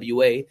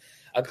IWA,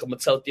 I come and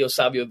tell Theo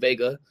Savio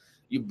Vega,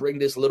 you bring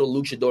this little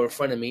luchador in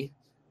front of me.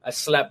 I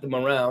slap them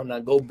around. And I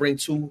go bring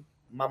two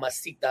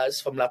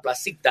mamacitas from La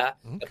Placita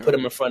and put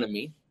them in front of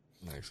me.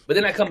 Nice. But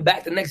then I come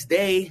back the next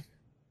day.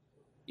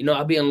 You know,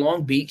 I'll be in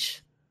Long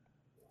Beach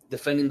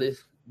defending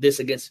this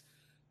against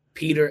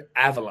Peter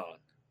Avalon.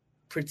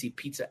 Pretty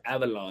Peter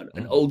Avalon,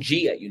 an OG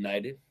at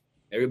United.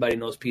 Everybody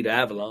knows Peter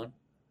Avalon.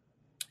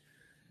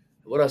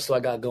 What else do I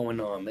got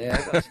going on, man?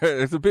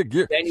 It's a big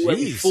year.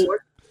 January 4th.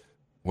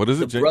 What is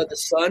it, The Brother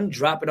Son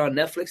dropping on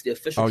Netflix. The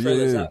official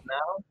trailer's out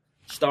now.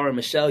 Starring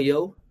Michelle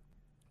Yeoh.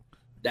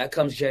 That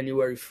comes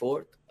January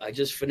 4th. I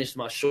just finished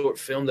my short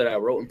film that I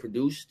wrote and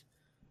produced.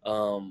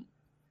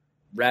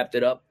 Wrapped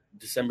it up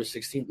December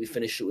 16th. We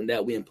finished shooting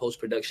that. We in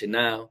post-production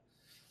now.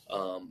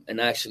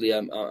 And actually,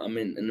 I'm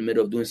in the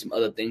middle of doing some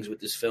other things with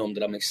this film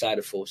that I'm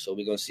excited for. So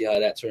we're going to see how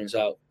that turns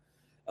out.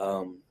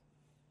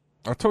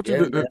 I told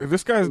you,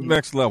 this guy's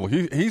next level.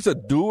 He's a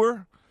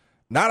doer,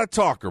 not a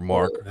talker,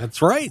 Mark. That's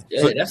right.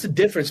 Yeah, that's the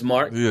difference,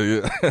 Mark.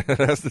 Yeah.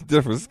 That's the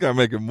difference. This guy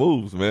making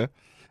moves, man.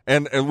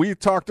 And we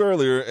talked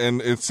earlier,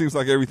 and it seems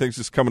like everything's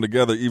just coming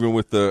together, even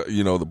with the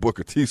the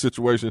Booker T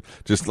situation.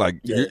 Just like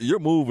you're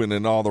moving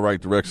in all the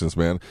right directions,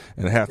 man.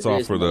 And hats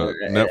off for the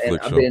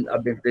Netflix show.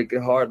 I've been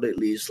thinking hard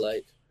lately. It's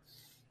like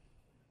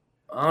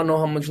I don't know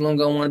how much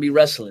longer I want to be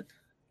wrestling.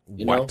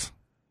 You know?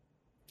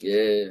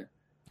 Yeah.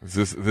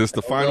 Is this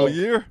the final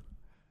year?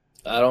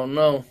 I don't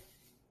know.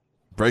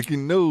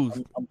 Breaking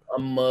news.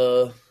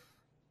 I'm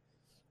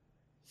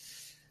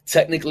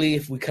technically,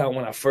 if we count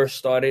when I first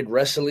started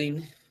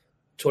wrestling,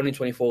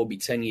 2024 will be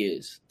 10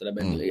 years that I've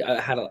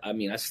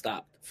been. I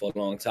stopped for a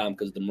long time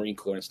because of the Marine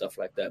Corps and stuff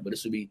like that. But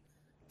this will be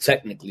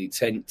technically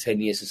 10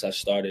 years since I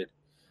started.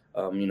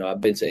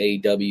 I've been to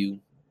AEW.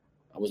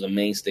 I was a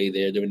mainstay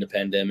there during the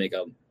pandemic.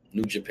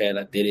 New Japan,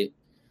 I did it.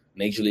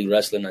 Major League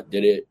Wrestling, I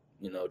did it.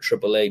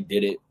 AAA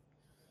did it.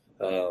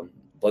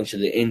 Bunch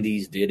of the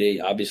indies did it.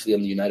 Obviously,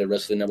 I'm the United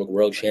Wrestling Network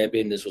World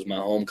Champion. This was my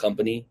home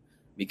company.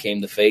 Became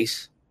the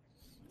face.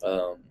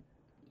 I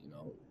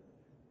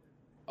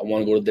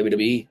want to go to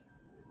WWE.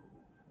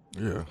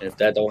 Yeah. And if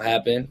that don't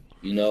happen,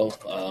 then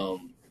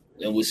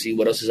we'll see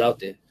what else is out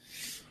there.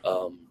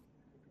 I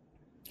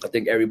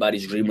think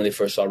everybody's dream when they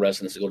first saw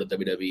wrestling is to go to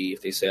WWE.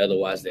 If they say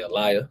otherwise, they're a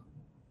liar.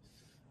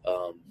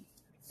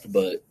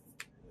 But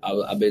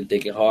I've been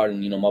thinking hard,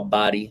 and my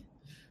body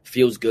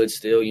feels good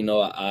still.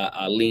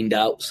 I leaned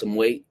out some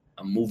weight.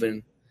 I'm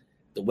moving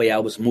the way I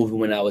was moving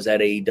when I was at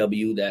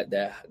AEW,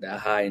 that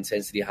high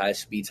intensity, high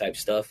speed type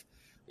stuff.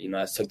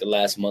 I took the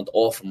last month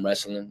off from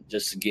wrestling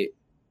just to get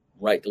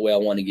right the way I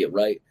want to get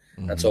right.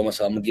 Mm-hmm. I told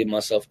myself I'm gonna give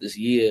myself this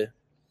year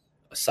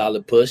a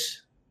solid push,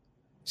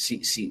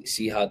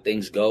 see how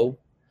things go.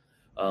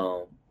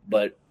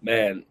 But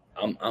man,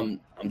 I'm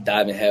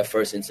diving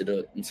headfirst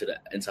into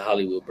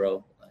Hollywood,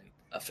 bro. Like,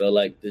 I feel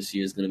like this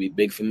year is gonna be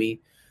big for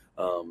me.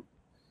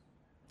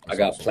 I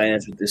got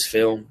plans with this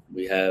film.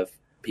 We have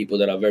people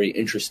that are very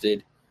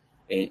interested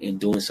in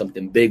doing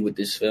something big with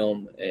this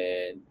film.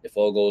 And if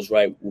all goes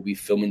right, we'll be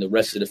filming the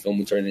rest of the film.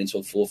 We turn it into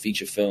a full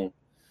feature film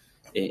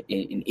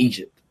in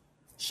Egypt.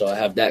 So I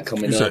have that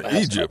coming up.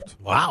 Egypt.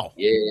 Wow.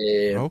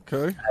 Yeah.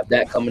 Okay. I have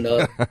that coming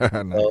up.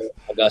 Nice.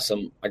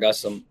 I got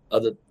some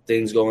other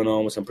things going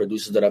on with some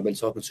producers that I've been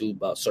talking to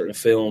about certain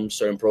films,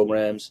 certain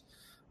programs.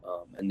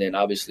 And then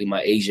obviously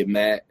my agent,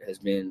 Matt, has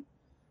been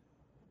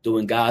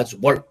doing God's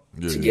work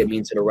to get me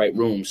into the right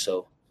room.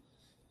 So,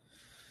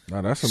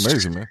 no, that's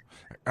amazing, man.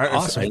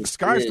 Awesome.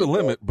 Sky's the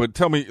limit, but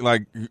tell me,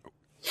 like,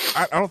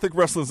 I don't think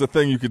wrestling's a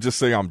thing you could just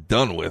say I'm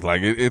done with.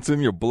 Like, it's in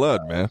your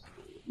blood, man.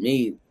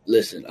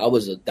 Listen, I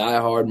was a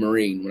diehard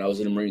Marine when I was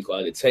in the Marine Corps.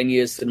 I did 10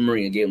 years to the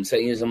Marine. I gave them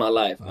 10 years of my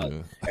life.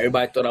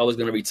 Everybody thought I was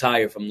going to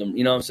retire from them.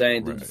 You know what I'm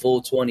saying? Right. The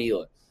full 20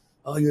 or,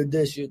 you're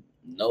this.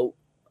 Nope,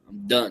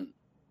 I'm done.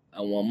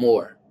 I want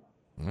more.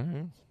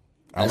 Mm-hmm.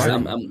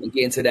 I'm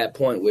getting to that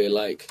point where,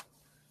 like,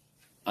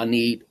 I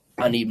need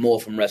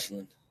more from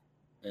wrestling.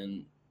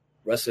 And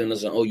wrestling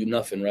doesn't owe you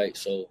nothing, right?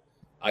 So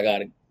I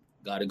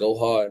gotta go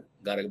hard,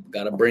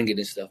 gotta bring it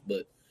and stuff.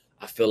 But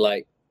I feel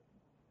like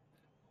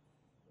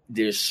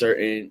there's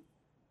certain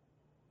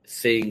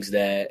things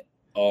that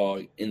are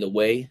in the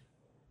way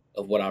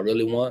of what I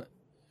really want.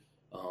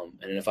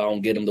 And if I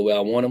don't get them the way I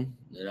want them,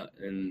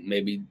 then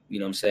maybe,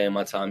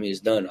 my time here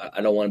is done. I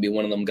don't want to be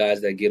one of them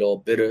guys that get all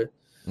bitter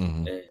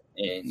and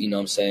you know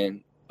what I'm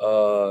saying,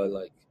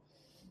 woe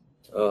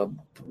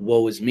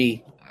is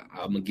me.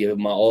 I'm gonna give it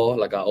my all,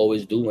 like I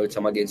always do every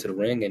time I get into the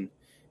ring. And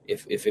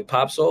if it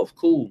pops off,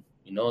 cool,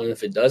 and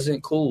if it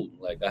doesn't, cool.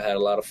 Like, I had a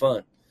lot of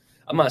fun.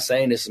 I'm not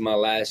saying this is my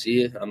last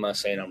year. I'm not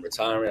saying I'm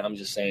retiring. I'm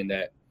just saying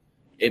that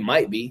it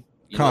might be,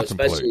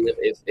 especially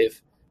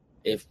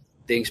if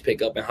things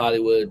pick up in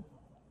Hollywood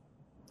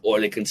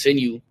or they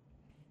continue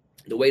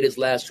the way this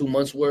last 2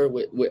 months were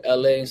with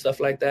LA and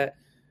stuff like that.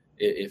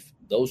 If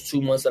those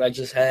 2 months that I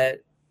just had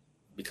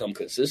become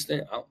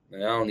consistent, I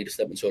don't need to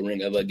step into a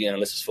ring ever again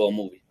unless it's for a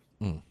movie.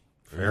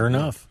 Fair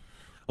enough.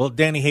 Well,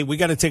 Danny, hey, we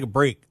got to take a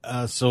break.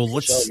 So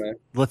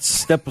let's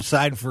step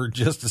aside for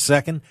just a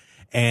second.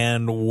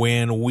 And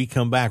when we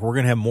come back, we're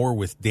going to have more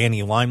with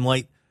Danny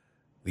Limelight,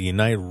 the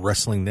United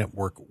Wrestling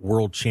Network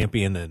world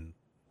champion, and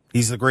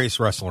he's the greatest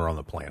wrestler on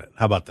the planet.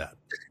 How about that?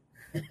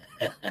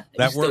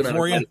 That work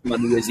for you? My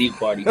New Year's Eve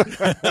party.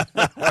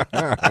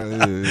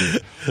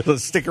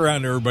 Let's stick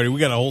around, everybody. We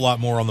got a whole lot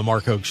more on the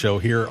Mark Hoke Show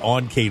here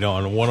on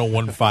KDON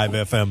 101.5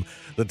 FM,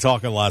 the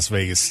Talk of Las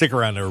Vegas. Stick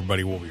around,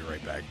 everybody. We'll be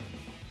right back.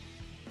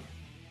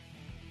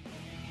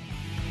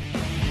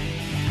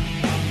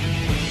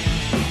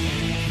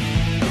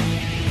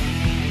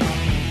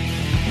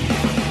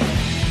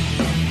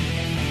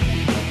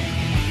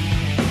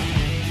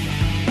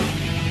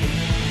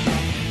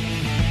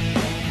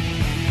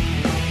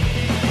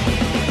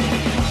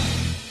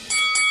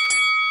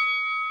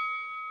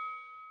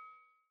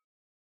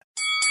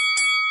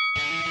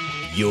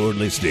 You're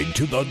listening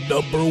to the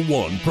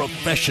 #1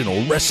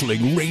 professional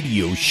wrestling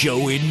radio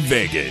show in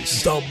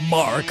Vegas, The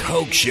Mark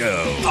Hoke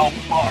Show. The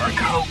Mark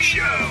Hoke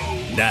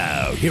Show.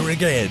 Now, here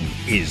again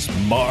is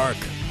Mark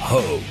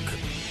Hoke.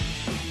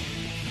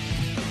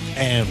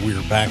 And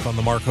we're back on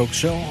the Mark Hoke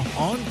Show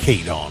on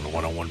KDON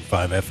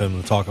 101.5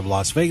 FM, the Talk of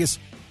Las Vegas.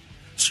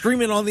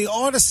 Streaming on the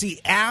Odyssey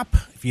app.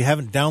 If you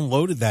haven't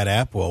downloaded that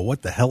app, well,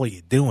 what the hell are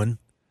you doing?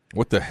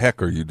 What the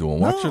heck are you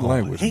doing? Watch your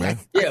language, man.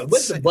 Yeah,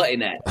 what's the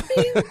button at?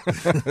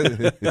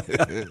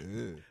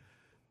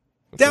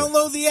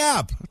 Download the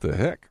app. What the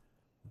heck?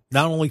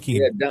 Not only can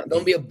you...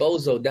 don't be a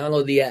bozo.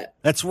 Download the app.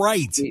 That's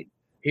right.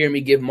 Hear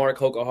me give Mark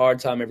Hoke a hard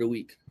time every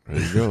week.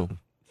 There you go.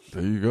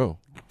 There you go.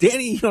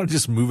 Danny, you don't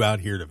just move out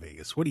here to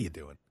Vegas. What are you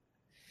doing?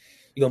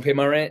 You going to pay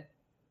my rent?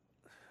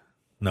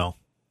 No.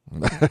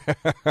 Yeah.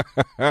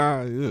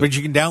 But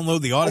you can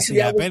download the Odyssey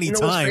app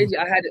anytime.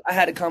 I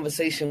had a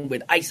conversation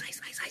with Ice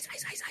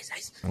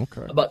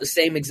about the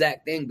same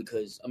exact thing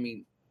because, I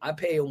mean, I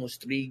pay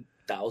almost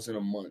 $3,000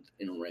 a month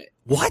in rent.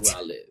 What? Where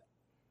I live.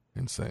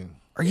 Insane.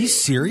 Are you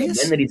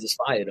serious? The amenities is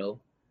fire, though.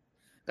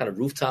 Got a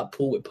rooftop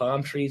pool with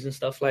palm trees and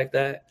stuff like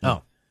that.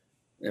 Oh.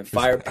 And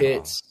fire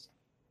pits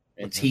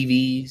and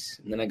TVs.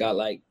 And then I got,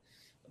 like,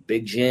 a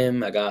big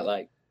gym. I got,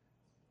 like,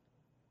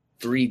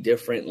 3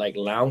 different, like,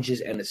 lounges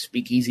and a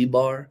speakeasy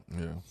bar.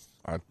 Yeah.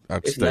 I'd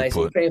it's stay nice.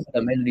 put. We're paying for the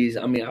amenities.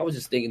 I mean, I was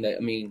just thinking that,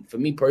 I mean, for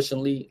me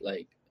personally,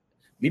 like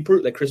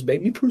Chris Bay,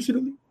 me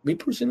personally. I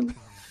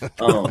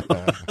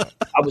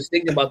was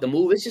thinking about the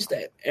move. It's just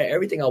that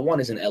everything I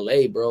want is in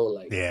LA, bro.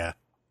 Like, yeah.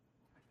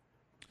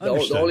 The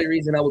only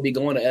reason I would be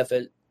going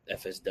to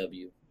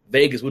FSW,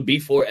 Vegas would be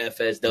for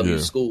FSW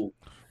school.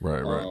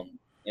 Right.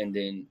 And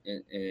then,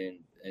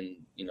 and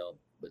you know,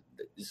 but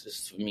it's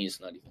just, for me, it's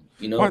not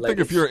even, Well, I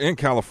think if you're in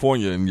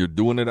California and you're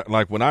doing it,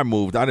 like when I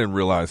moved, I didn't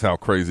realize how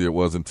crazy it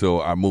was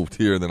until I moved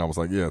here. Then I was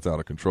like, yeah, it's out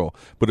of control.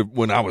 But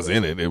when I was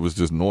in it, it was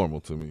just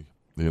normal to me,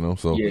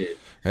 so,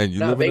 and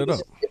you're living Vegas,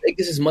 it up.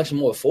 Vegas is much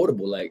more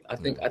affordable. Like, I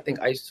think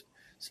Ice,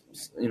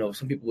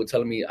 some people were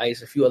telling me,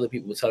 Ice, a few other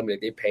people were telling me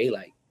that they pay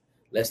like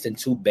less than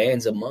 2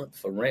 bands a month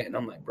for rent. And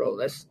I'm like, bro,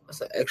 that's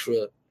an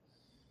extra,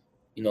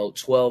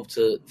 $1,200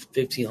 to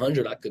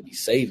 $1,500 I could be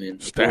saving.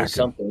 Doing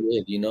something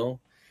with,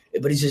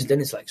 But it's just,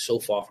 then it's like so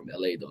far from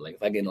LA though. Like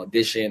if I get an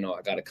audition or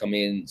I got to come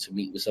in to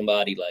meet with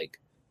somebody, like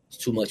it's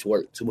too much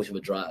work, too much of a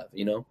drive,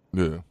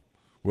 Yeah.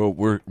 Well,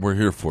 we're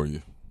here for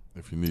you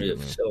if you need it,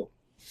 man. So.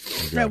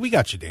 Yeah, we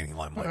got you, Danny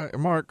Limelight.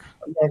 Mark,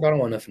 I don't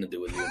want nothing to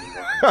do with you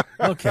anymore.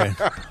 Okay.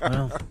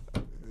 Well,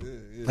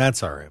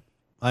 that's all right.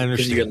 I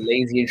understand. Because of your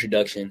lazy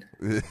introduction.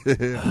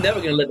 I'm never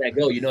going to let that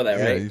go. You know that,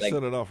 right? You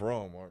set it off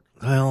wrong, Mark.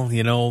 Well,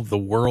 the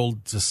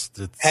world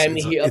just, had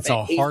me here up at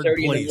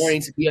 8:30 in the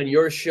morning to be on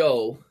your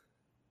show.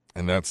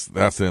 And that's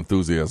the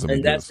enthusiasm.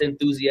 And that's the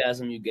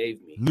enthusiasm you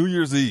gave me. New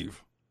Year's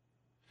Eve.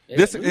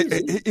 Yeah,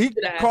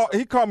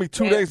 He called me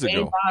 2 days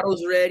ago.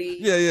 Bottles ready.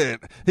 Yeah.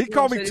 He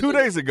called me 2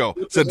 days ago.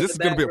 Said this is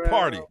going to be a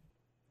party.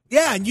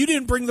 Yeah, and you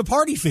didn't bring the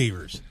party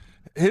favors.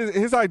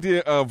 His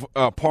idea of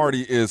a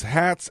party is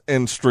hats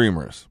and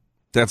streamers.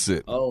 That's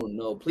it. Oh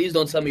no! Please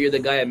don't tell me you're the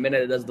guy at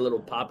Minute that does the little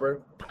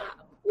popper.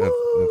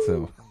 That's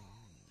him.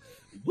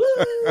 Woo!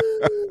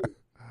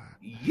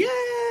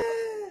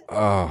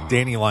 Yeah.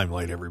 Danny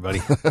Limelight,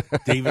 everybody.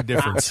 David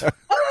Difference.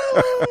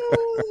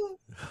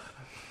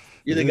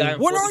 You're the guy.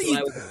 What are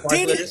you,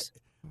 Danny?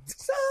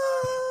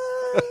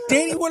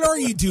 Danny, what are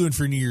you doing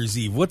for New Year's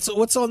Eve? What's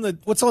on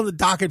the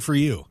docket for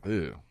you?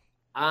 Yeah.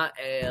 I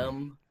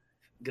am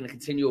gonna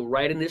continue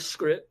writing this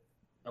script.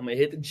 I'm gonna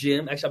hit the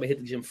gym. Actually, I'm gonna hit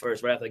the gym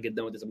first. Right after I get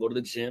done with this, I'm going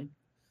to the gym,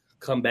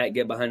 come back,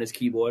 get behind this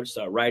keyboard,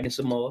 start writing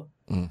some more.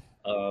 And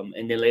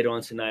then later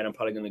on tonight, I'm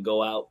probably gonna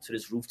go out to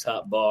this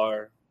rooftop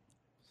bar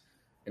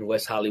in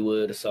West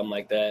Hollywood or something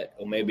like that.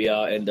 Or maybe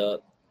I'll end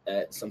up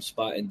at some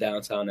spot in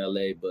downtown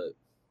LA. But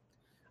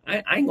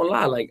I ain't gonna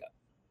lie, like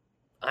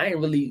I ain't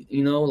really,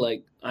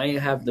 like I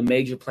ain't have the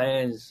major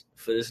plans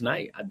for this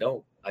night. I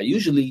don't. I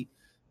usually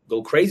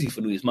go crazy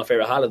for New Year's. It's my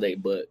favorite holiday,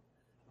 but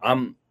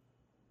I'm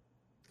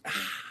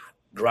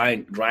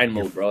grind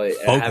mode, bro.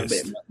 I have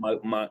been.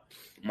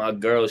 My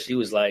girl, she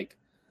was like,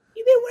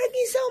 "You've been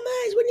working so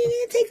much. When are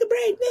you gonna take a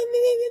break?"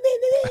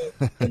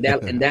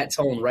 and that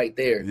tone right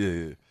there.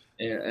 Yeah.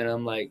 And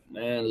I'm like,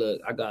 man,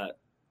 look, I got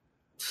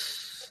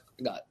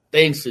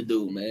things to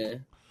do,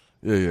 man.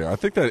 Yeah. I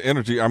think that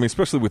energy, I mean,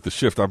 especially with the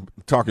shift, I'm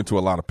talking to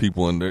a lot of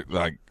people, and they're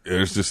like,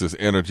 there's just this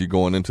energy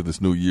going into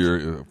this new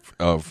year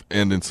of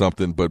ending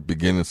something but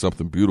beginning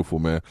something beautiful,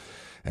 man.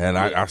 And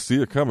I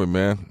see it coming,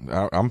 man.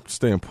 I'm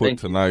staying put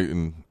tonight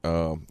and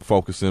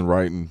focusing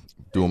right and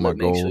doing my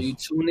goals. Make sure you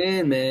tune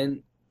in,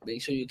 man.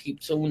 Make sure you keep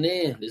tuning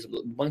in. There's a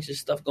bunch of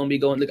stuff going to be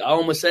going. Look, I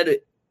almost said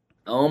it.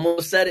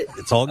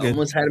 It's all good. I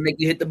almost had to make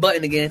you hit the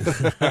button again.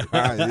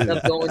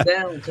 Stuff going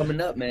down,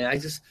 coming up, man. I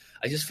just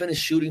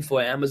finished shooting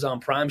for an Amazon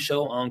Prime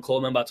show on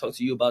Cole. I'm about to talk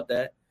to you about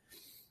that.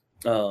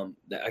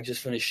 I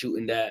just finished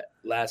shooting that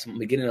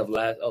beginning of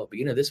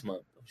this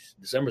month.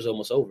 December's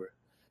almost over.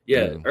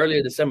 Yeah,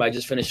 earlier December, I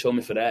just finished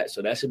filming for that.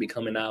 So that should be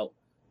coming out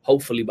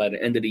hopefully by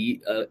the end of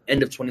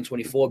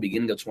 2024,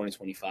 beginning of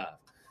 2025.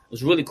 It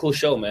was a really cool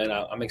show, man.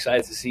 I'm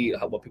excited to see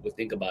what people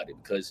think about it,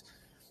 because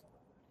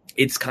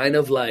it's kind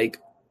of like,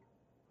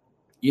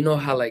 you know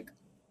how like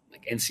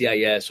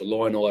NCIS or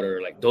Law and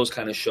Order, like those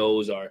kind of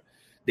shows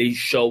they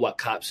show what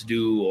cops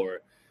do,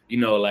 or,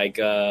 like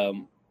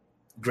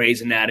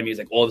Grey's Anatomy is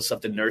like all the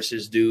stuff the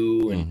nurses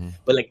do.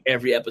 But like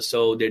every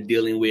episode they're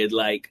dealing with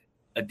like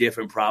a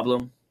different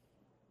problem.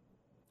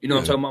 You know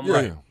what I'm talking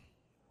about? Yeah.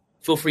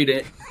 Feel free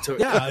to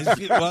I'm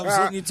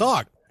letting you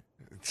talk.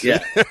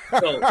 Yeah.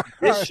 So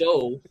this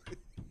show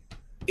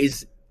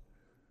is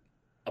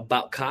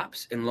about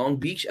cops in Long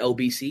Beach,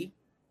 LBC,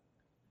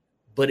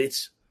 but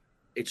it's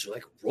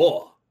like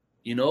raw,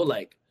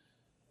 like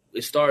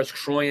it stars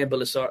Troy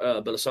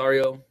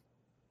Belisario,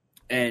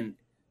 and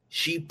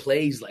she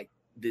plays like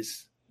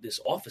this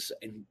officer,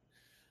 and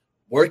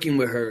working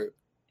with her,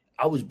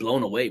 I was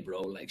blown away,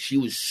 bro. Like she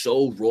was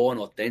so raw and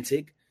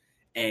authentic,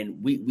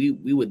 and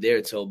we were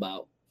there till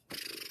about,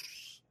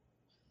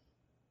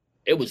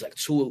 it was like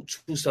 2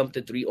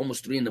 something, 3,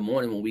 almost 3 in the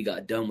morning when we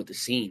got done with the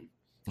scene.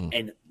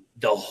 And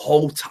the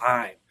whole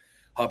time,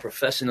 her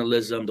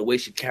professionalism, the way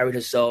she carried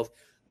herself,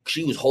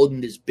 she was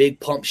holding this big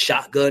pump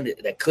shotgun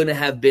that couldn't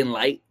have been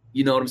light.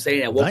 You know what I'm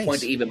saying? At one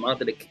point, they even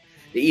mounted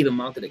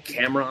a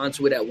camera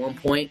onto it at one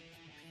point,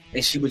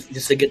 and she was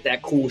just to get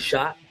that cool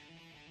shot.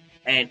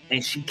 And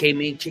she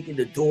came in kicking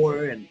the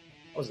door, and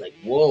I was like,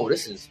 "Whoa,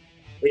 this is."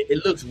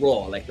 It looks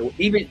raw. Like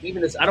even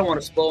this, I don't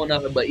want to spoil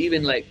nothing, but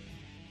even like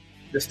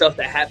the stuff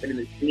that happened in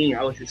the scene,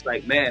 I was just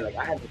like, man, like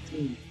I haven't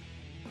seen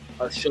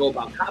a show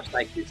about cops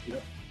like this.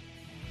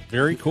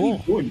 Very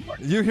cool.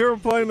 You hear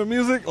him playing the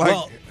music?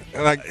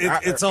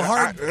 It's a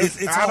hard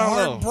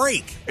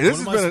break.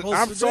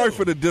 I'm sorry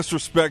for the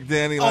disrespect,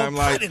 Danny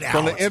Limelight.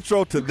 From the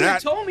intro to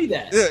that. You told me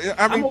that. Yeah,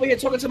 I'm over here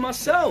talking to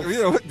myself.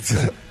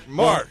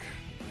 Mark,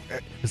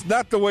 it's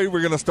not the way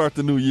we're going to start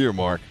the new year,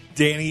 Mark.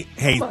 Danny,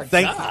 hey,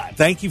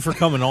 thank you for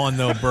coming on,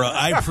 though, bro.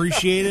 I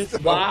appreciate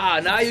it. Wow,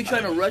 now you're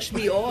trying to rush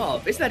me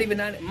off. It's not even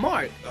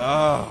Mark. We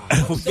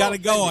got to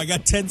go. I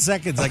got 10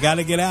 seconds. I got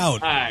to get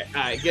out. All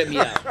right, get me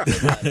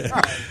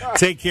out.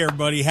 Take care,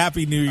 buddy.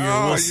 Happy New Year.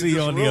 We'll see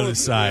you on the other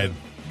side.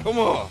 Come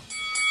on. All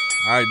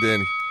right,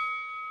 Danny.